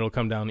 And then it'll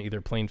come down to either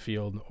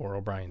Plainfield or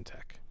O'Brien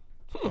Tech.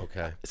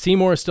 Okay.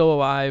 Seymour is still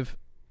alive.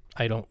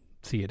 I don't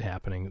see it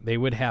happening. They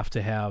would have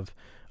to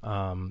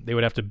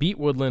beat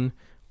Woodland.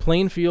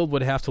 Plainfield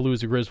would have to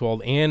lose to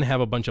Griswold and have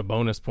a bunch of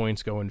bonus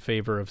points go in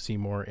favor of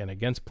Seymour and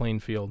against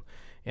Plainfield,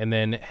 and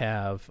then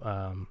have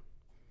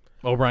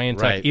O'Brien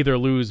Tech Right. either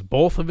lose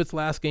both of its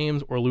last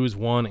games or lose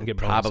one and get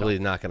bonus Probably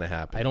out. not going to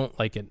happen. I don't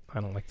like it.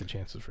 I don't like the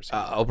chances for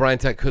St. O'Brien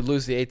Tech could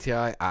lose the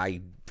ATI.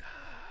 I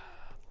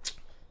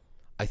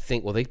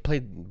think. Well, they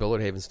played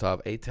Billard Haven stuff.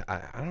 ATI.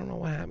 I don't know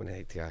what happened to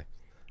ATI.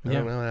 I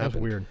don't know what that's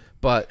happened. weird.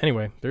 But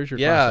Anyway, there's your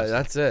yeah, classes.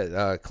 that's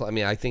it. I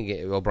mean, I think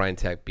O'Brien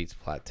Tech beats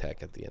Platt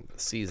Tech at the end of the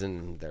season,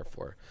 and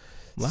therefore,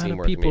 A lot of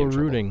Seymour can be people in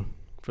trouble. rooting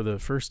for the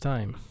first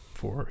time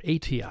for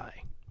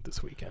ATI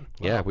this weekend.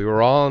 Yeah, we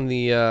were all on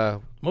the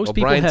Most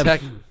O'Brien people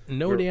have Tech.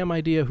 no damn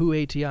idea who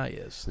ATI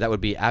is. That would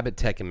be Abbott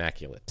Tech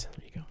Immaculate.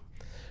 There you go.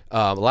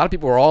 A lot of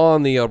people were all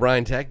on the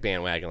O'Brien Tech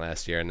bandwagon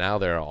last year, and now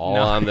they're all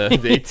on the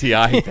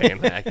ATI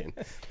bandwagon.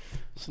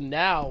 So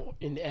now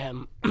in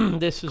M,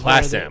 this is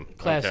Class where M.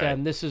 Class Okay.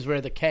 M. This is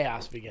where the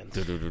chaos begins.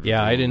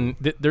 Yeah, I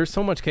didn't. There's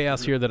so much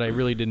chaos here that I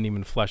really didn't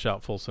even flesh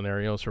out full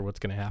scenarios for what's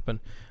going to happen.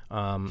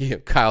 Yeah,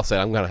 Kyle said,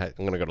 "I'm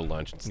gonna go to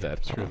lunch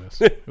instead." Screw this.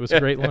 It was a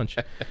great lunch.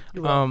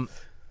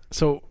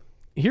 So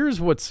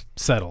here's what's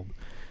settled: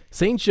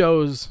 St.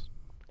 Joe's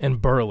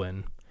and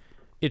Berlin.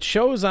 It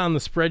shows on the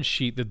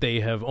spreadsheet that they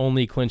have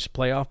only clinched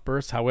playoff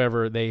berths.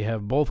 However, they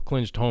have both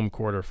clinched home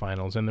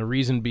quarterfinals, and the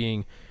reason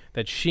being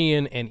that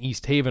Sheehan and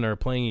East Haven are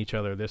playing each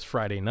other this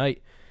Friday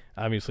night.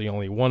 Obviously,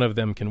 only one of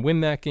them can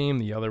win that game.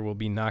 The other will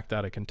be knocked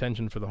out of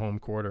contention for the home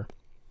quarter.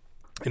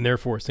 And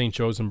therefore, St.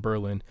 Joe's and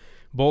Berlin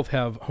both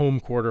have home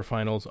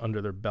quarterfinals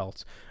under their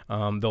belts.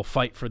 They'll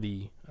fight for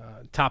the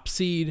top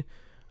seed.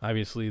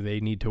 Obviously,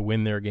 they need to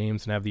win their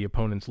games and have the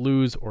opponents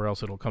lose, or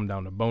else it'll come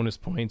down to bonus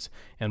points.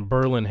 And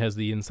Berlin has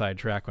the inside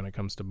track when it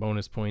comes to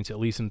bonus points, at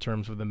least in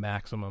terms of the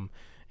maximum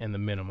and the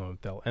minimum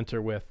they'll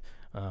enter with.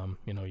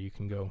 You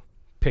can go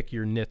pick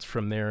your nits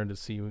from there to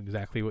see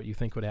exactly what you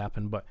think would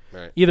happen. But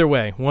Right. either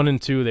way, 1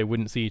 and 2, they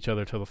wouldn't see each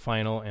other till the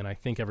final, and I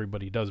think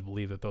everybody does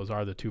believe that those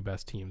are the two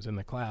best teams in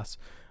the class.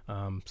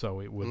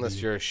 So it would Unless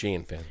be, you're a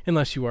Sheehan fan.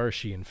 unless you are a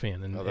Sheehan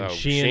fan. And Although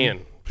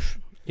Sheehan,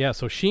 yeah,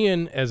 so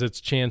Sheehan has its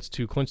chance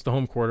to clinch the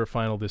home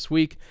quarterfinal this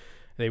week.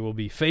 They will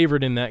be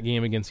favored in that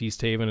game against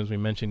East Haven. As we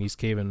mentioned,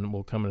 East Haven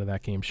will come into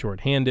that game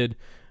shorthanded.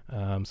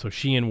 So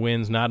Sheehan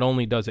wins. Not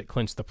only does it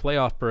clinch the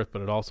playoff berth,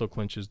 but it also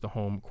clinches the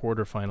home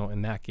quarterfinal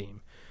in that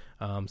game.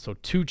 So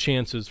 2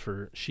 chances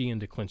for Sheehan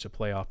to clinch a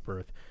playoff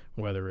berth,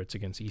 whether it's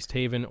against East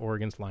Haven or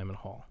against Lyman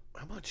Hall.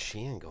 How about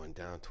Sheehan going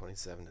down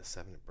 27-7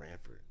 at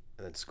Brantford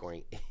and then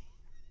scoring?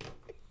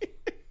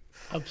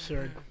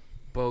 Absurd.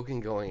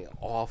 Bogan going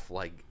off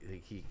like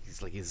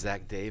he's like he's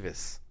Zach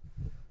Davis.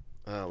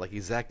 Like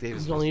he's Zach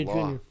Davis. He's with only a law.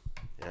 junior.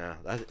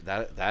 Yeah,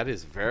 that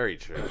is very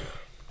true.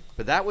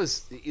 But that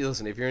was,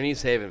 listen, if you're an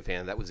East Haven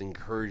fan, that was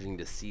encouraging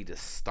to see to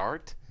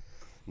start,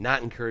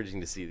 not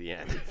encouraging to see the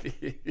end.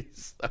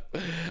 So,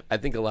 I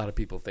think a lot of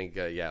people think,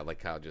 like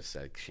Kyle just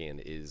said, Sheehan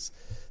is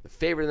the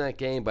favorite in that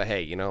game. But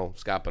hey,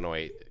 Scott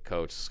Benoit,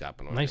 coach Scott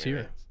Benoit. Nice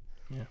year.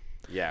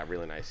 Yeah,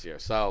 really nice year.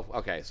 So,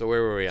 okay, so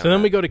where were we on So then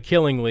that? we go to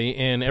Killingly,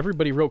 and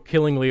everybody wrote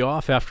Killingly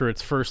off after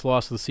its first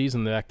loss of the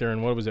season back there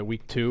in, what was it,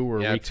 week 2 or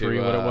week 3,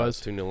 what it was?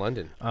 To New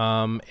London.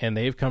 And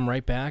they've come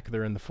right back.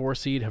 They're in the 4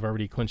 seed, have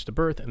already clinched a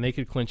berth, and they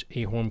could clinch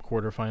a home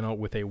quarterfinal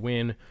with a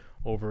win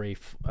over a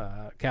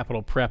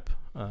Capital Prep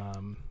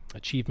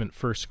Achievement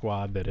First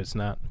squad that is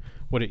not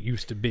what it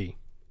used to be.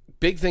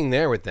 Big thing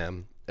there with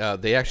them.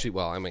 They actually,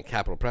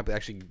 Capital Prep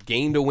actually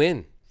gained a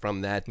win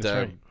from that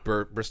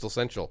Bristol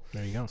Central.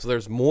 There you go. So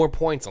there's more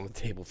points on the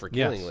table for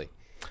Yes. Killingly.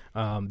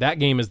 That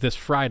game is this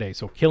Friday,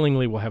 so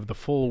Killingly will have the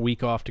full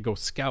week off to go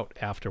scout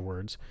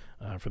afterwards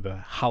for the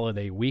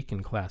holiday week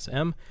in Class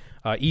M.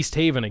 East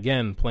Haven,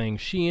 again, playing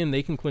Sheehan.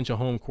 They can clinch a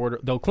home quarter.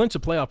 They'll clinch a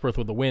playoff berth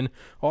with a win.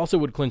 Also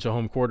would clinch a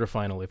home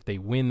quarterfinal if they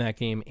win that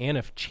game, and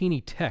if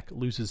Cheney Tech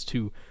loses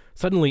to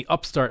suddenly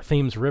upstart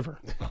Thames River.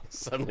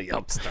 Suddenly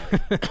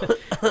upstart.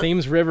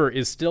 Thames River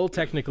is still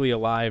technically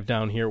alive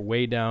down here,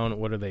 way down.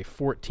 What are they,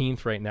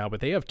 14th right now? But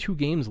they have 2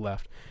 games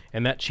left,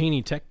 and that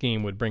Cheney Tech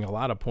game would bring a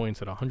lot of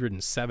points at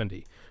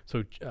 170.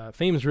 So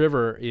Thames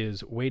River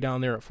is way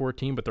down there at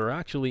 14, but they're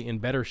actually in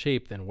better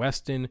shape than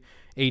Weston,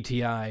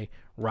 ATI,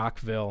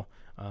 Rockville.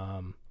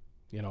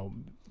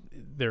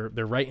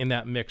 They're right in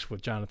that mix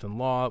with Jonathan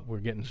Law. We're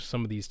getting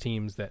some of these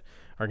teams that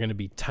are going to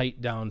be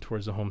tight down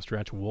towards the home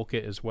stretch.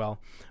 Wolcott as well.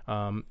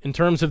 In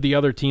terms of the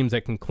other teams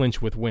that can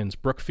clinch with wins,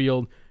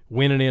 Brookfield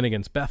winning in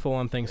against Bethel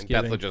on And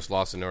Thanksgiving. Bethel just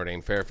lost to Notre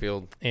Dame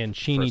Fairfield. And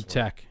Cheney First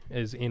one. Tech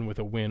is in with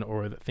a win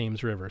over the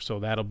Thames River, so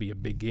that'll be a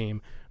big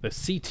game. The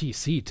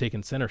CTC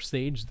taking center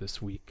stage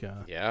this week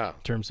Yeah. in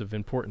terms of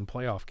important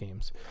playoff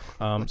games.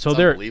 It's So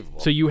there, unbelievable.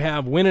 so you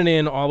have winning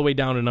in all the way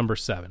down to number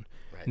 7.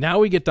 Right. Now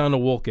we get down to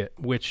Wolcott,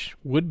 which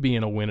would be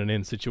in a winning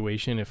in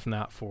situation if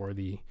not for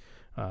the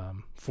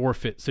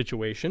forfeit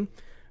situation.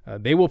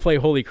 They will play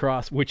Holy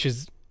Cross, which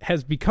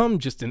has become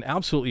just an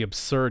absolutely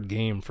absurd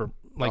game for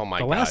Oh my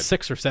the last God.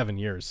 6 or 7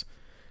 years.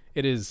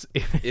 It is.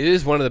 It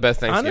is one of the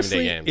best Thanksgiving Honestly,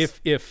 Day games.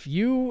 if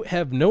you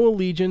have no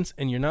allegiance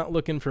and you're not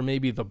looking for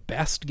maybe the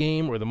best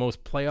game or the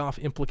most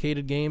playoff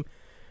implicated game,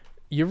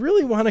 you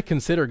really want to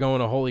consider going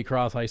to Holy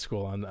Cross High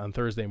School on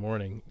Thursday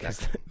morning,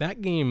 because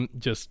that game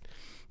just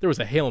There was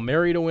a Hail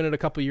Mary to win it a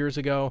couple years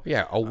ago.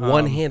 Yeah, a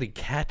one-handed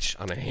catch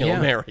on a Hail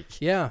Mary.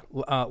 Yeah.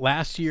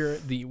 Last year,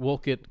 the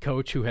Wolcott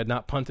coach, who had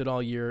not punted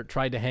all year,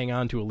 tried to hang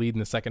on to a lead in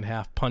the second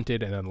half,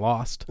 punted, and then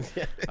lost.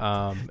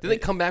 Did they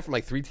come back from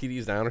like 3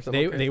 TDs down or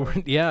something? They were.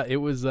 Yeah, it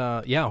was.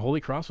 Holy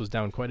Cross was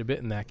down quite a bit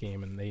in that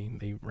game, and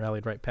they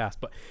rallied right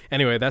past. But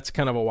anyway, that's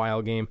kind of a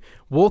wild game.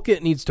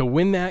 Wolcott needs to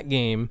win that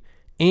game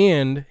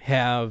and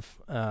have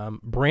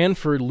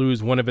Brantford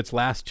lose one of its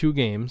last 2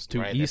 games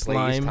to East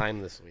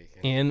Lyme this week.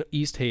 and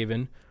East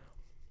Haven.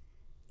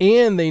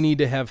 And they need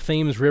to have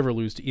Thames River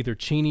lose to either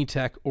Cheney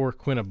Tech or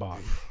Quinnebog.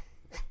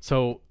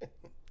 So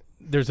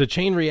there's a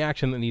chain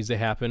reaction that needs to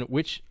happen,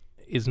 which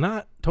is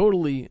not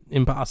totally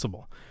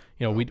impossible.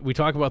 You know, we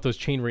talk about those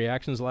chain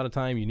reactions a lot of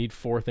time. You need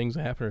 4 things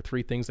to happen or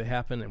 3 things to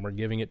happen, and we're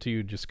giving it to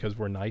you just because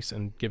we're nice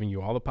and giving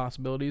you all the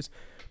possibilities.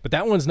 But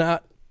that one's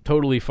not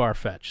totally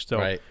far-fetched.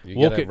 So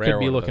Wolcott could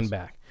be looking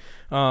back.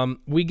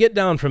 We get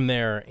down from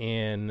there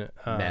and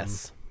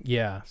mess.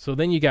 Yeah. So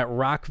then you got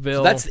Rockville.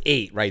 So that's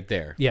 8 right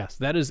there. Yes,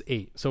 that is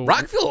 8. So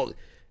Rockville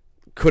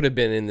could have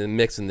been in the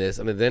mix in this.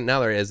 I mean, then now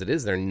they're as it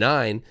is, they're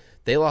 9.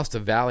 They lost to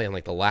Valley on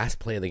like the last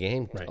play of the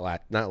game,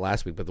 not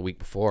last week, but the week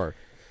before.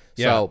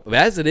 Yeah. So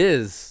as it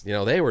is, you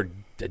know, they were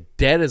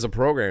dead as a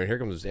program. And here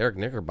comes Eric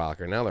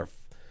Knickerbocker. Now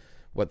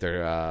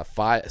they're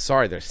 5.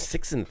 Sorry, they're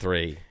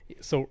 6-3.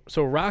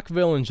 So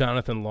Rockville and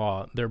Jonathan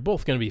Law, they're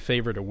both going to be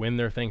favored to win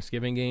their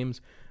Thanksgiving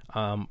games.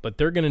 But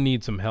they're going to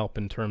need some help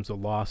in terms of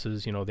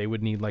losses. You know, they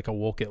would need like a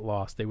Wolcott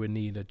loss. They would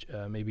need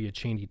maybe a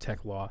Cheney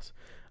Tech loss.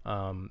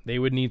 They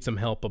would need some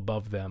help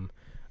above them.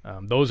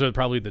 Those are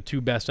probably the 2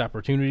 best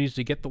opportunities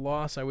to get the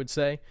loss, I would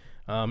say,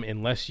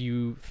 unless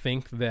you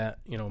think that,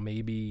 you know,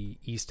 maybe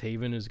East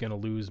Haven is going to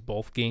lose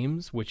both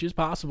games, which is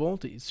possible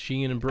to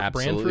Sheehan and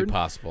Brantford. Absolutely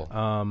possible.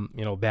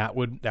 You know, that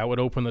would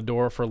open the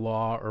door for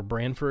Law or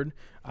Brantford.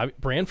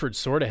 Brantford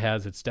sort of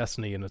has its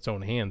destiny in its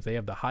own hands. They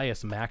have the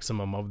highest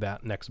maximum of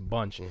that next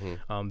bunch.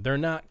 Mm-hmm. They're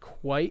not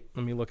quite,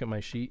 let me look at my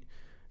sheet,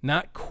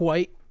 not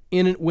quite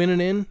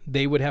winning in.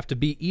 They would have to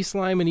beat East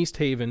Lyme and East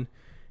Haven,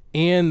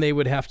 and they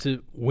would have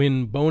to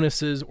win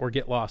bonuses or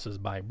get losses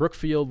by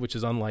Brookfield, which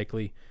is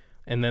unlikely.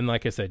 And then,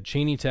 like I said,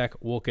 Cheney Tech,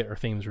 Wolcott, or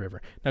Thames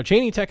River. Now,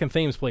 Cheney Tech and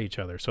Thames play each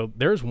other, so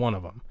there's one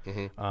of them.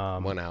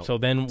 Mm-hmm. One out. So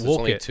then so Wolcott.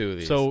 only 2 of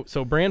these.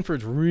 So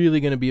Brantford's really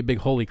going to be a big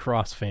Holy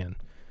Cross fan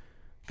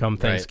come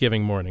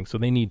Thanksgiving morning. So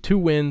they need 2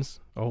 wins,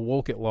 a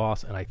Wolcott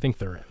loss, and I think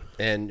they're in.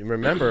 And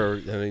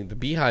remember, I mean, the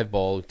Beehive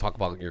Bowl, talk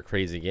about your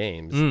crazy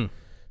games.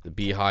 The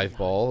Beehive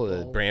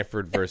Bowl,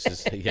 Brantford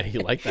versus, yeah, you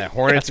like that,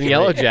 Hornets and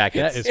Yellow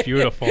Jackets. That is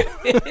beautiful.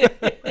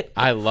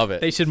 I love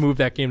it. They should move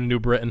that game to New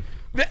Britain.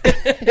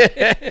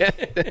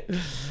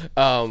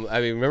 I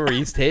mean, remember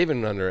East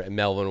Haven under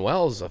Melvin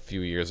Wells a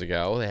few years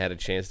ago? They had a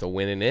chance to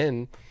win and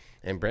in,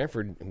 and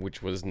Brantford,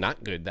 which was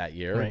not good that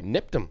year,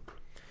 nipped them.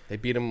 They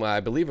beat them.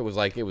 I believe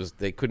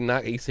they could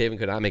not. East Haven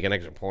could not make an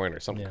extra point or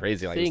something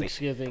crazy like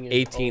Thanksgiving,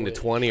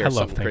 18-20 or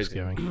something crazy.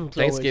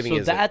 Thanksgiving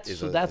is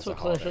that's what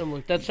Clash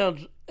look. That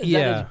sounds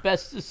as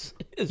best as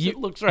it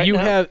looks right now. You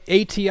have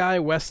ATI,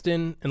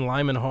 Weston, and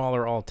Lyman Hall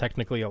are all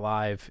technically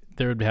alive.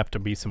 There would have to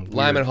be some.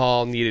 Lyman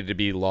Hall needed to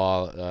be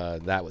Law.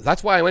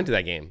 That's why I went to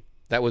that game.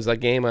 That was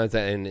that game,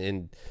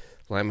 and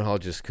Lyman Hall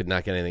just could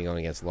not get anything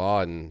going against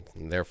Law, and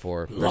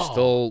therefore they're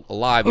still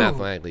alive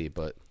mathematically,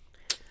 but.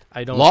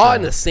 I don't Law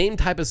in the same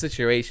type of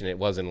situation it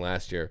was in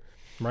last year.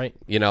 Right.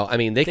 You know, I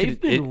mean, they've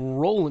been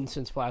rolling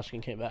since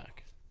Plaskin came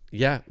back.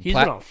 Yeah. He's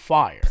been on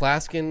fire.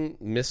 Plaskin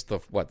missed the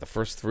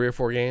first 3 or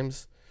 4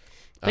 games?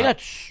 They got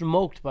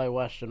smoked by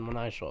Weston when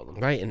I saw them.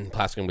 Right, and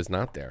Plaskin was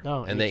not there.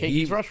 No, and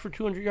he's rushed for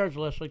 200 yards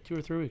the last 2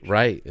 or 3 weeks.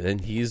 Right, and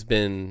he's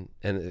been,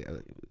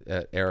 and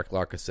Eric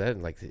Larka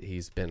said, like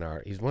he's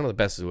one of the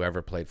best who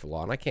ever played for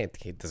Law, and I can't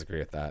disagree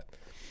with that.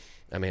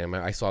 I mean,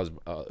 I saw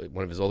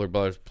one of his older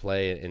brothers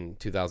play in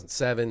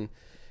 2007,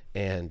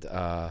 and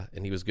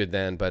he was good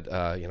then. But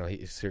you know,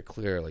 he's here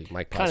clearly.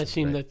 Mike kind of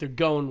seemed that they're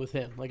going with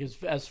him, like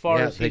as far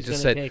as he's going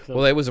to take them.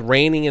 Well, it was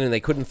raining and they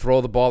couldn't throw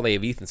the ball. They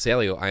have Ethan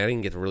Salio. I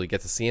didn't get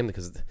to see him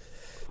because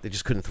they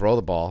just couldn't throw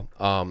the ball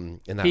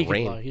in that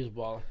rain. He's a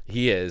baller.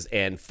 He is.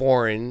 And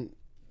Foreign,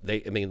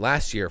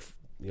 last year,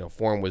 you know,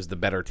 Foreign was the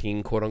better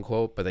team, quote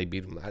unquote, but they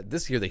beat them.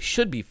 This year they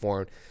should be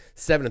Foreign.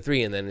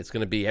 7-3, and then it's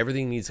going to be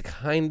everything needs a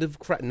kind of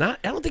I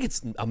don't think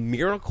it's a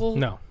miracle.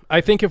 No,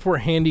 I think if we're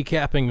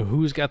handicapping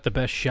who's got the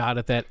best shot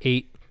at that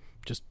 8,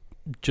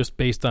 just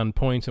based on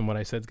points and what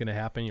I said is going to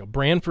happen, you know,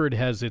 Brantford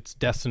has its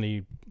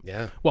destiny.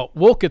 Yeah. Well,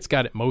 Wolcott's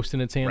got it most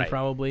in its hand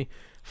probably,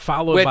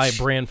 followed by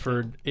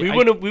Brantford. We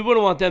wouldn't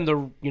want them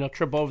to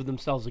trip over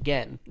themselves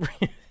again.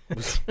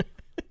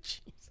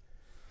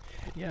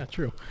 Yeah,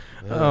 true.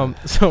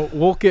 So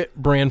Wolcott,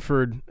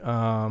 Brantford,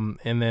 and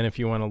then if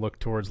you want to look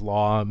towards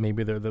Law,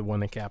 maybe they're the one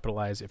that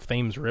capitalize. If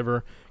Thames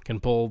River can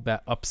pull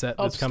that upset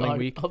this coming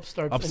week,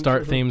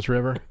 upstart Thames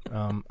River.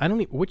 I don't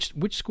know which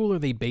school are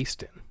they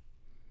based in?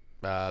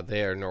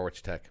 They are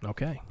Norwich Tech.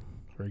 Okay,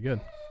 very good.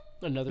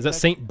 Is that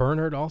St.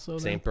 Bernard also?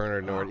 St.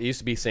 Bernard, Norwich. It used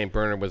to be St.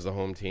 Bernard was the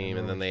home team,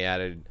 and then they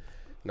added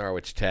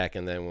Norwich Tech,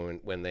 and then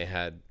when they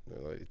had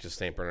just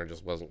St. Bernard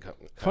just wasn't.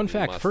 Fun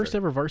fact: first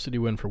ever varsity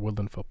win for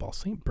Woodland football,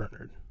 St.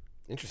 Bernard.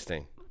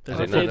 Interesting.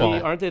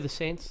 Aren't they the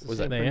Saints? Was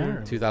that They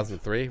are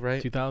 2003,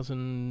 right?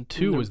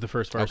 2002 was the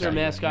first varsity. Their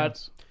win, mascot,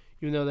 yes.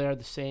 even though they are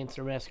the Saints,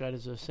 their mascot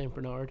is a St.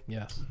 Bernard.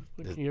 Yes.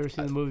 You ever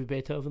seen the movie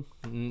Beethoven?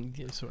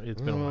 It's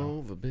been a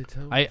while.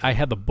 Beethoven. I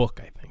had the book,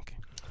 I think.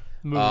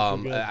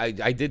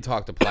 I did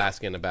talk to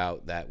Plaskin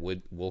about that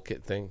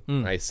Woolkit thing.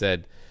 I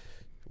said,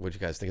 "What'd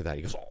you guys think of that?"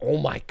 He goes, "Oh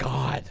my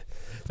god!"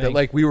 That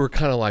like we were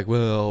kind of like,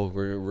 "Well,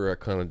 we're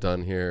kind of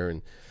done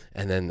here,"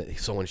 and then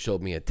someone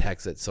showed me a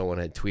text that someone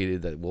had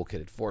tweeted that Woolkit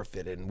had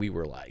forfeited, and we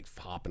were like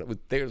hopping.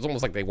 It was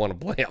almost like they won a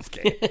playoff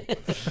game.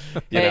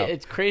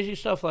 It's crazy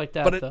stuff like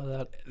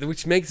that,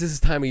 which makes this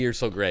time of year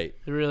so great.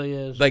 It really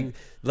is. Like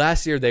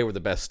last year, they were the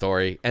best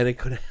story, and it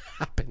could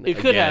happen. It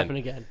could happen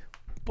again.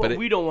 But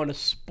we don't want to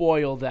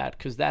spoil that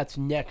because that's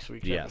next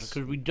week's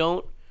episode.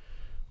 Because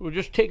we'll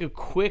just take a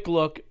quick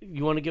look.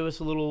 You want to give us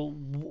a little,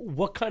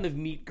 what kind of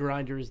meat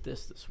grinder is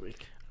this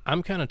week?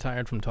 I'm kind of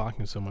tired from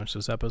talking so much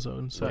this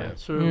episode. So.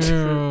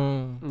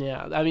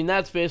 Yeah, I mean,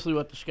 that's basically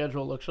what the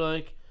schedule looks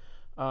like.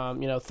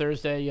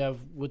 Thursday you have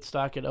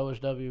Woodstock at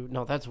OSW.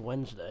 No, that's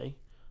Wednesday.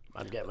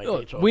 I'm getting my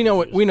dates all we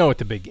know confused. what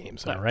the big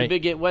games are, right? The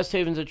big game, West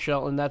Haven's at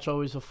Shelton. That's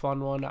always a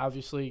fun one.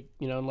 Obviously,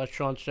 unless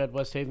Sean said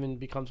West Haven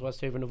becomes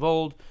West Haven of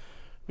old.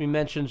 We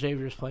mentioned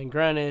Xavier's playing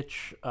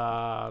Greenwich.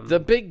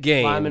 The big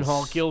games. Lyman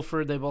Hall,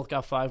 Guilford. They both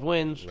got 5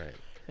 wins. Right.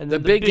 And the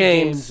big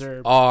games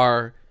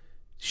are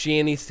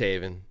Sheehan East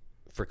Haven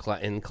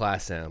in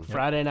Class M.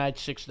 Friday night,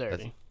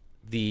 6:30.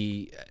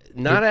 The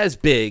not as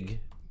big,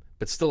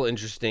 but still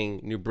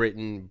interesting. New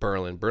Britain,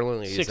 Berlin.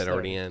 Berlin is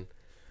already in.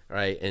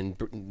 Right, and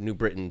New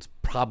Britain's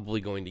probably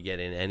going to get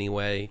in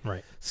anyway.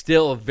 Right.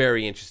 Still a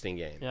very interesting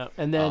game. Yeah,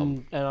 and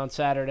then and on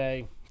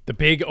Saturday, the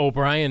big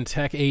O'Brien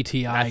Tech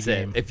ATI that's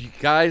game. It. If you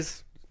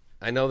guys,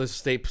 I know there's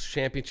state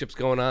championships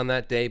going on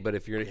that day, but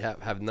if you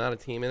have not a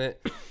team in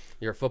it,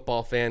 you're a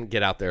football fan,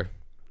 get out there.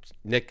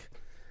 Nick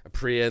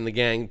Apria and the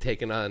gang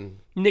taking on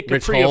Nick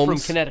Rich Apria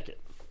Holmes. from Connecticut.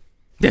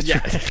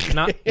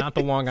 not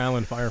the Long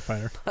Island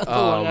firefighter. Not the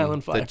Long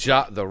Island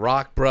firefighter. The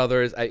Rock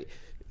Brothers.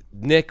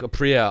 Nick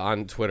Apria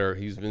on Twitter,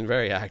 he's been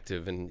very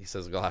active, and he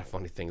says a lot of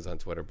funny things on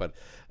Twitter, but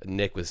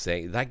Nick was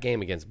saying that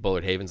game against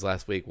Bullard Havens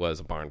last week was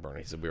a barn burner.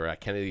 He said we were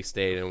at Kennedy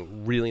State, and a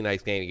really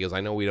nice game. He goes,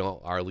 I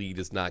know our league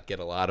does not get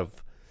a lot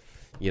of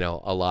no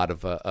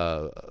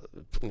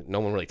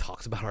one really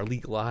talks about our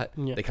league a lot.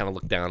 Yeah. They kind of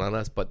look down on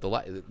us, but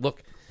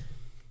look,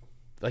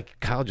 like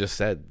Kyle just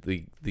said,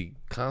 the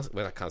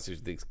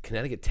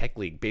Connecticut Tech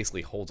League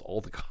basically holds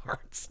all the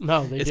cards.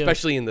 No, they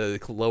especially in the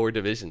lower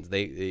divisions.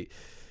 They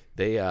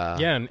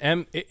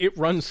and it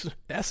runs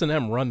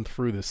S&M run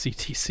through the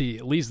CTC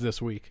at least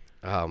this week.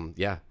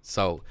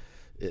 So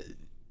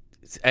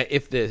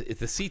if the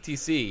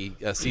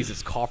CTC sees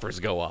its coffers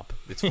go up,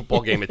 its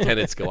football game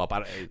attendance go up,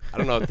 I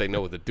don't know if they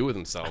know what to do with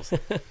themselves.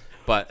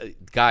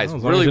 But guys,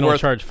 really worth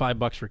charge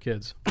 $5 for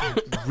kids.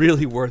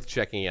 Really worth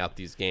checking out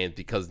these games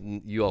because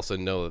you also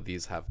know that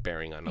these have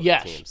bearing on other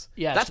teams.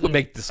 Yes, that's what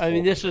makes this. I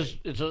mean,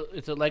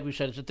 it's like we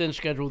said, it's a thin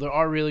schedule. There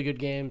are really good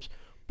games,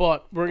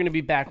 but we're going to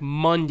be back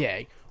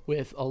Monday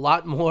with a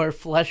lot more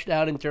fleshed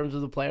out in terms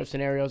of the playoff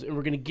scenarios, and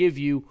we're going to give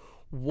you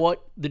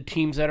what the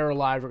teams that are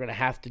alive are going to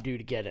have to do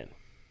to get in.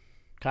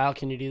 Kyle,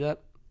 can you do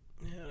that?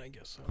 Yeah, I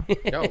guess so.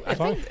 No, I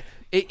think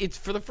it's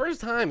for the first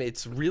time.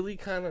 It's really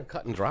kind of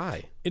cut and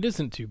dry. It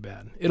isn't too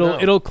bad.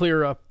 It'll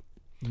clear up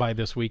by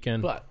this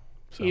weekend. But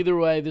either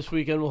way, this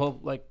weekend we'll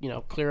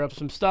hope clear up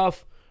some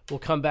stuff. We'll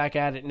come back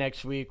at it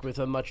next week with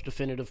a much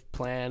definitive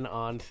plan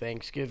on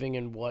Thanksgiving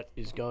and what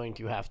is going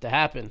to have to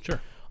happen. Sure.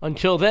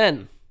 Until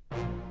then,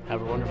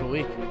 have a wonderful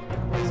week.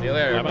 See you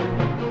later.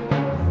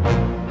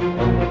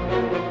 Bye-bye.